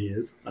good it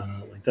is.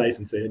 Like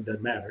Tyson said, it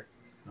doesn't matter.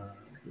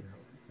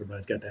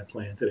 Everybody's got that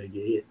plan until they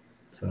get hit.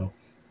 So,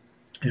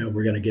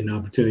 we're going to get an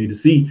opportunity to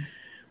see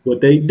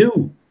what they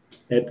do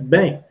at the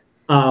bank.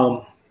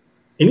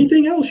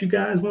 Anything else you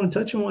guys want to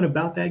touch on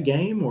about that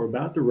game or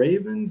about the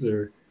Ravens,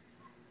 or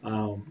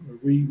are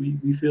we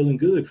feeling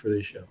good for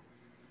this show?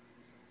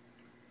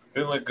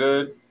 Feeling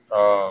good.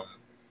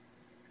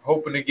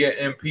 Hoping to get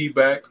MP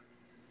back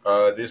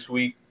this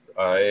week.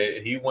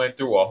 He went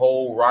through a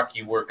whole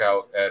Rocky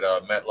workout at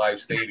MetLife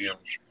Stadium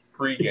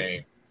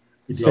pregame.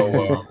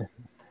 So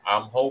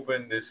I'm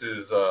hoping this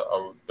is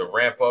the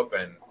ramp up,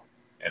 and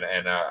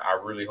I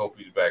really hope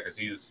he's back because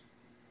he's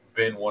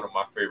been one of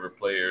my favorite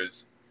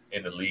players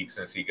in the league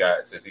since he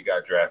got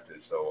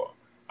drafted. So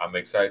I'm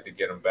excited to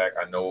get him back.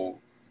 I know,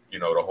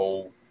 the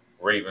whole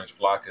Ravens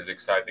flock is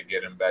excited to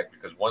get him back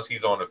because once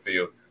he's on the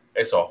field,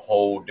 it's a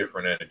whole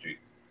different energy.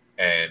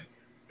 And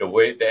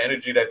the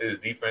energy that this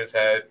defense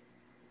had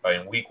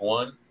in week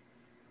 1,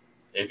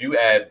 if you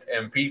add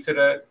MP to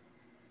that,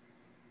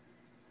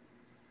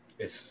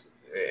 it's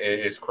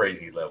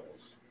crazy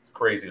levels. It's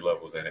crazy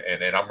levels,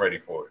 and I'm ready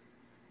for it.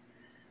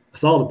 I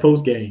saw the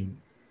post game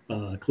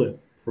clip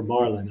for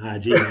Marlon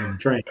IG on the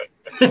train.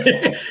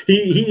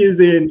 he is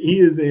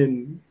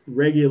in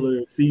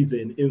regular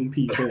season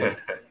MP form.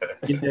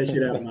 Get that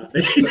shit out of my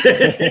face.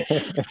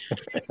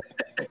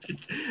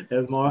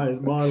 as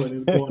Marlon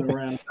is going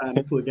around trying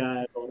to put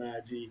guys on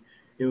IG,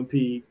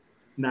 MP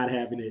not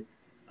having it.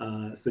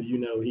 So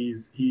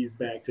he's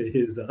back to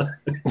his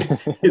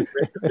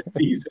regular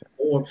season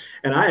form.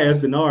 And I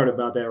asked Denard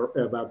about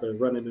the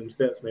running them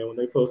steps, man. When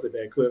they posted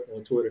that clip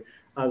on Twitter,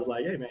 I was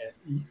like, "Hey,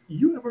 man,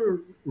 you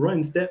ever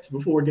run steps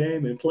before a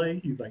game and play?"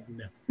 He was like,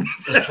 "No."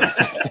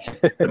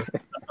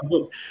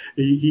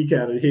 he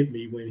kind of hit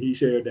me when he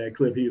shared that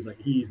clip. He was like,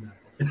 "He's not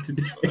going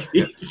today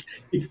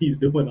if he's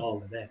doing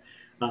all of that."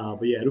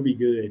 But yeah, it'll be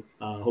good.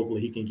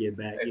 Hopefully, he can get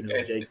back.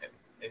 JK.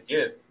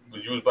 Yeah,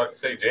 what you was about to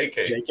say,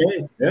 JK.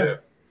 JK, yeah.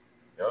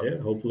 Yeah,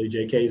 hopefully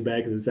JK's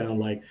back because it sounded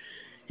like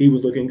he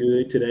was looking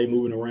good today,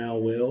 moving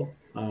around well.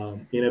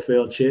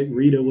 NFL chick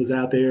Rita was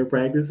out there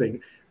practicing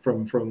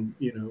from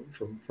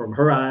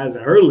her eyes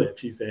and her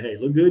lips. She said, "Hey,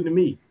 look good to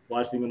me."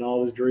 Watched him in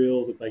all his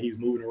drills. Looked like he was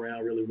moving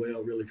around really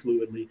well, really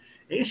fluidly.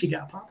 And she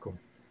got popcorn.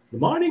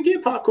 Lamar didn't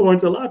get popcorn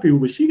to a lot of people,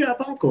 but she got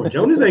popcorn.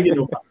 Jonas ain't getting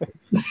no popcorn.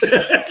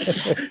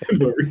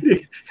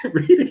 But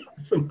Rita got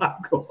some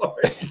popcorn.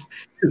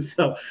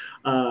 So,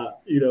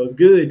 it's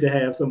good to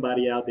have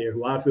somebody out there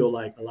who I feel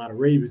like a lot of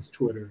Ravens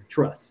Twitter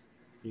trusts.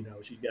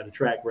 She's got a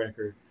track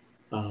record.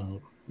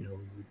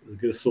 Is a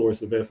good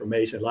source of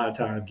information. A lot of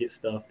times get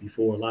stuff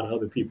before a lot of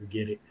other people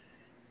get it.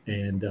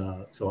 And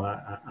so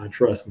I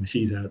trust when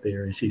she's out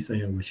there and she's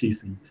saying what she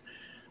sees.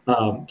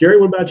 Gary,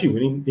 what about you?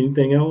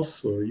 Anything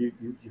else, or you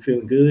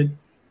feeling good?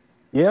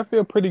 Yeah, I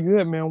feel pretty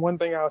good, man. One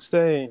thing I'll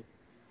say,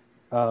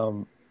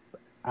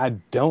 I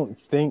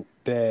don't think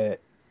that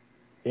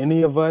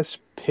any of us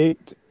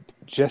picked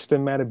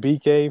Justin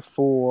Madubuike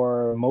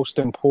for most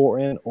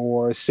important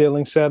or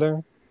ceiling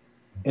setter,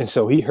 and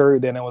so he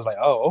heard that and was like,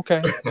 "Oh,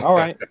 okay, all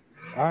right,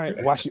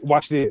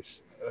 watch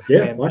this."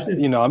 Yeah, and, watch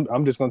this.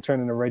 I'm just gonna turn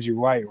into Reggie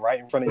White right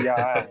in front of y'all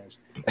eyes.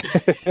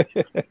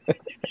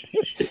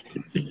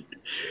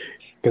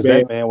 Because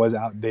that man was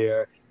out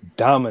there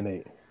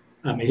dominating.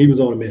 I mean, he was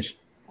on a mission.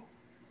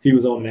 He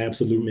was on an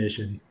absolute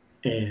mission.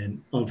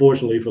 And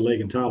unfortunately for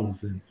Laken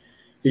Tomlinson,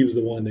 he was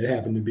the one that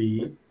happened to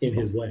be in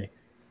his way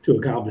to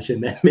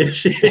accomplishing that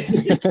mission.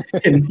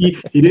 And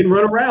he didn't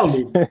run around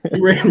him. He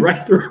ran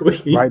right through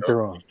him.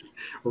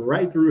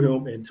 Right through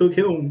him and took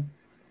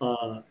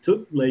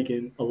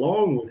Laken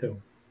along with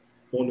him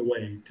on the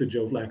way to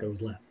Joe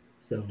Flacco's lap.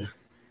 So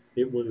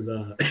it was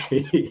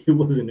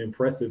an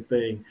impressive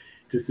thing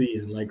to see.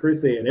 And like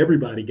Chris said,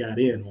 everybody got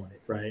in on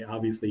it, right?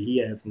 Obviously, he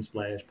had some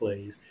splash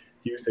plays.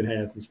 Houston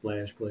had some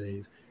splash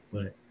plays,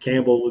 but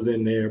Campbell was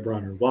in there.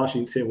 Bronner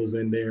Washington was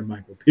in there.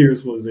 Michael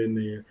Pierce was in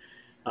there.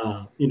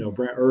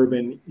 Brent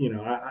Urban,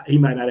 he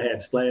might not have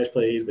had splash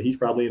plays, but he's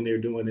probably in there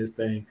doing his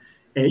thing.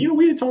 And,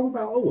 we didn't talk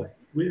about Oweh.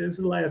 This is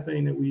the last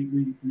thing that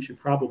we should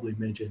probably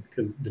mention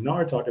because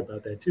Denard talked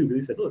about that too. He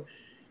said, look,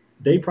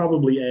 they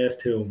probably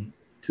asked him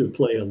to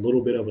play a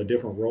little bit of a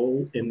different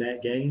role in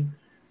that game.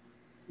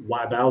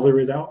 Why Bowser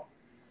is out,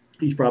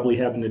 he's probably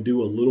having to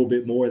do a little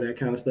bit more of that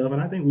kind of stuff. And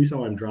I think we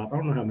saw him drop. I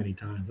don't know how many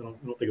times. I don't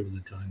think it was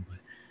a ton,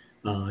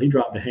 but he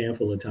dropped a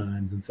handful of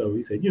times. And so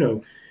he said,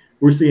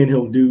 we're seeing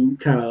him do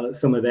kind of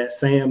some of that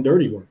Sam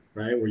dirty work,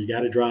 right? Where you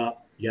got to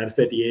drop, you got to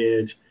set the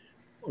edge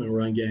on a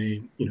run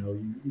game,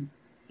 And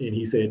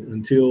he said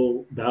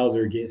until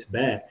Bowser gets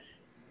back,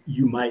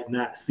 you might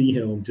not see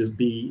him just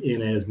be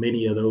in as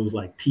many of those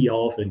like tee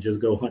off and just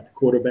go hunt the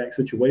quarterback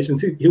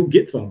situations. He'll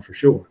get some for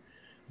sure.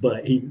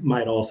 But he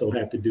might also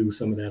have to do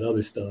some of that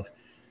other stuff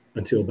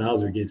until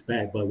Bowser gets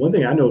back. But one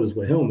thing I noticed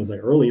with him was like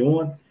early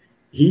on,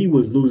 he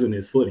was losing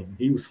his footing.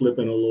 He was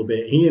slipping a little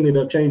bit. He ended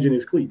up changing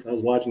his cleats. I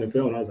was watching the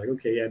film and I was like,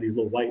 okay, he had these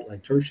little white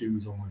like turf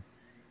shoes on.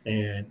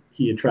 And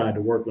he had tried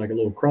to work like a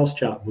little cross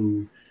chop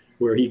move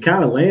where he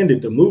kind of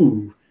landed the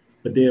move.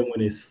 But then when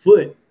his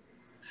foot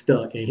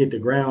stuck and hit the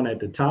ground at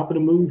the top of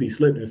the move, he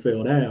slipped and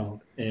fell down.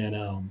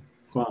 And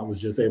Quant was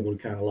just able to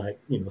kind of like,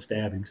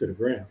 stab him to the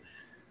ground.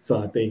 So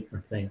I think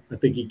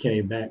he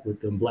came back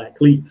with them black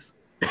cleats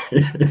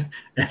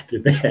after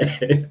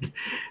that.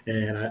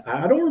 And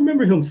I don't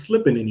remember him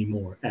slipping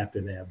anymore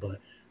after that. But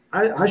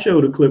I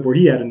showed a clip where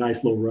he had a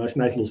nice little rush,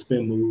 nice little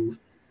spin move.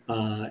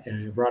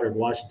 And Broderick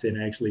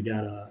Washington actually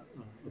got a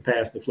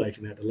pass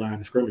deflection at the line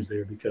of scrimmage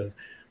there because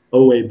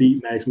Oweh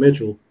beat Max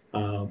Mitchell,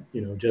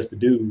 just to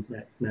do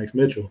Max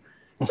Mitchell.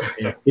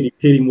 And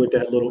hit him with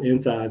that little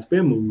inside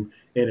spin move,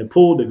 and it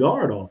pulled the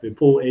guard off. It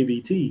pulled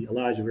AVT,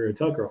 Elijah Vera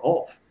Tucker,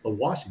 off of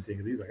Washington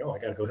because he's like, oh, I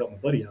got to go help my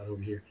buddy out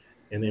over here.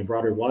 And then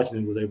Broderick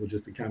Washington was able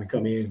just to kind of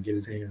come in and get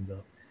his hands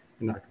up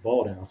and knock the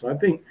ball down. So I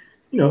think,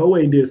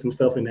 Oweh did some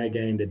stuff in that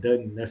game that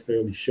doesn't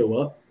necessarily show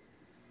up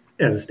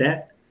as a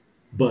stat,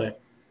 but,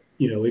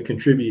 it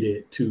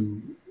contributed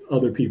to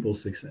other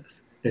people's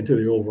success and to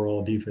the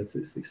overall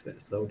defensive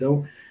success. So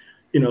don't,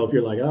 if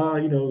you're like,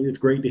 it's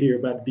great to hear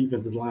about the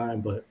defensive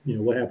line, but,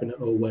 what happened to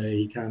Oweh?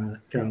 He kind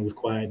of was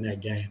quiet in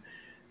that game.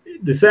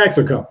 The sacks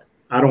are coming.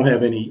 I don't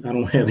have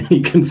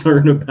any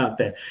concern about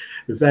that.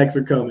 The sacks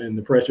are coming.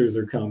 The pressures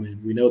are coming.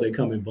 We know they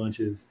come in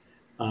bunches.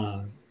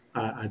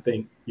 I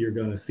think you're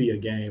going to see a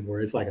game where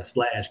it's like a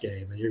splash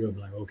game, and you're going to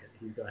be like, okay,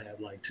 he's going to have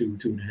like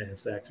 2.5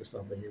 sacks or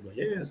something. You're like,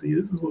 yeah, see,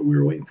 this is what we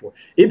were waiting for.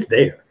 It's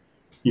there.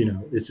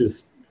 It's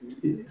just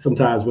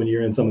sometimes when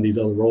you're in some of these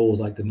other roles,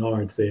 like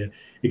Denard said,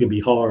 it can be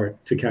hard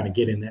to kind of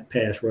get in that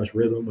pass rush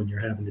rhythm when you're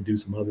having to do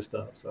some other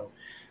stuff. So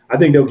I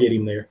think they'll get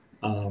him there.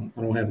 I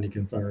don't have any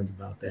concerns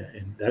about that.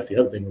 And that's the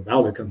other thing. When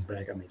Bowser comes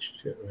back,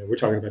 we're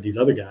talking about these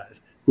other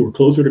guys who are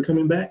closer to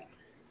coming back.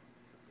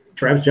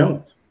 Travis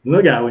Jones,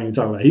 another guy we didn't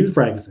talk about. He was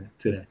practicing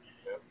today.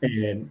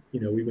 And,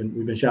 we've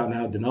been shouting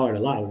out Denard a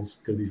lot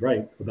because he's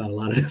right about a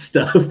lot of this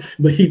stuff.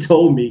 But he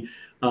told me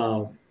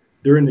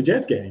during the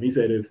Jets game, he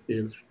said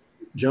if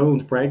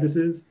Jones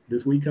practices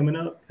this week coming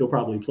up, he'll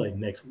probably play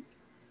next week.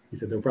 He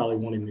said they'll probably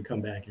want him to come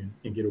back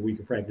and get a week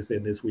of practice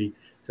in this week.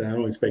 So I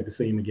don't expect to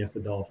see him against the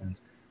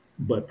Dolphins,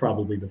 but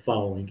probably the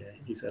following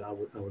game. He said I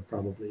would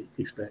probably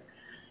expect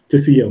to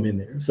see him in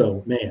there.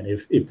 So, man,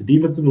 if the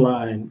defensive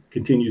line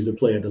continues to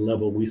play at the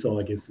level we saw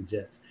against the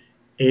Jets,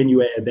 and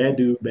you add that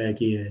dude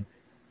back in,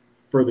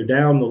 further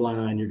down the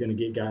line, you're going to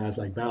get guys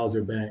like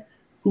Bowser back.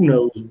 Who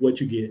knows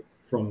what you get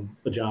from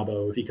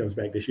Ojabo if he comes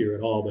back this year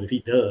at all. But if he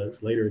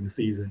does later in the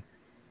season,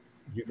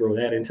 you throw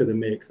that into the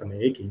mix. I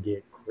mean, it can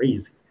get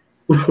crazy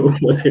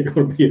what they're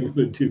going to be able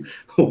to do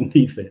on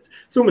defense.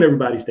 Assuming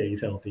everybody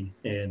stays healthy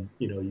and,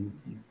 you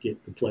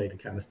get the play to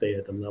kind of stay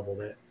at the level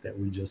that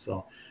we just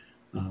saw.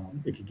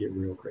 It could get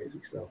real crazy.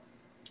 So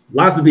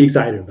lots to be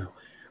excited about.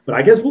 But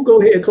I guess we'll go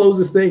ahead and close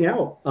this thing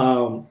out.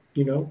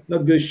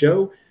 Another good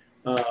show.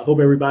 Hope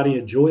everybody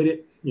enjoyed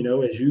it.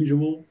 As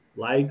usual,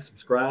 like,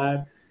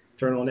 subscribe,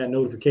 turn on that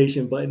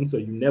notification button so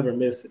you never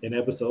miss an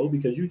episode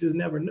because you just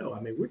never know. I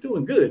mean, we're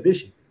doing good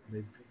this year. I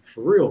mean,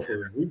 for real,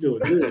 we're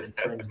doing good in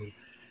terms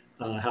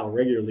of how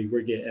regularly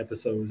we're getting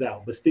episodes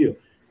out. But still,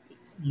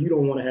 you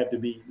don't want to have to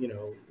be,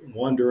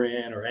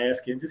 wondering or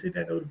asking. Just hit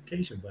that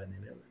notification button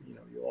and,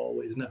 you'll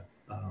always know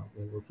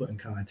when we're putting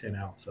content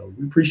out. So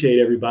we appreciate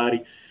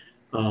everybody.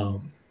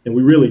 And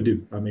we really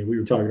do. I mean, we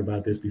were talking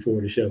about this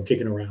before the show,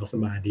 kicking around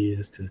some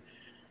ideas to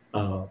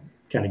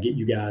kind of get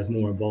you guys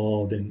more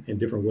involved in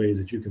different ways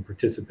that you can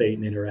participate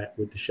and interact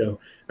with the show.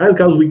 That's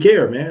because we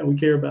care, man. We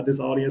care about this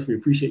audience. We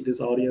appreciate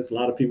this audience. A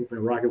lot of people have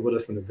been rocking with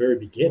us from the very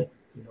beginning,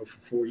 for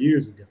 4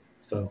 years ago.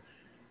 So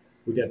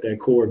we got that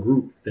core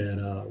group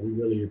that we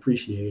really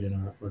appreciate and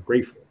are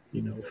grateful,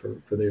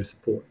 for their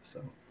support.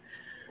 So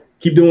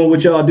keep doing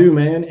what y'all do,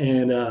 man.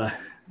 And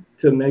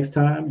till next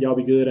time, y'all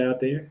be good out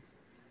there.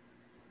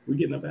 We're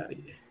getting up out of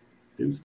here. Deuces.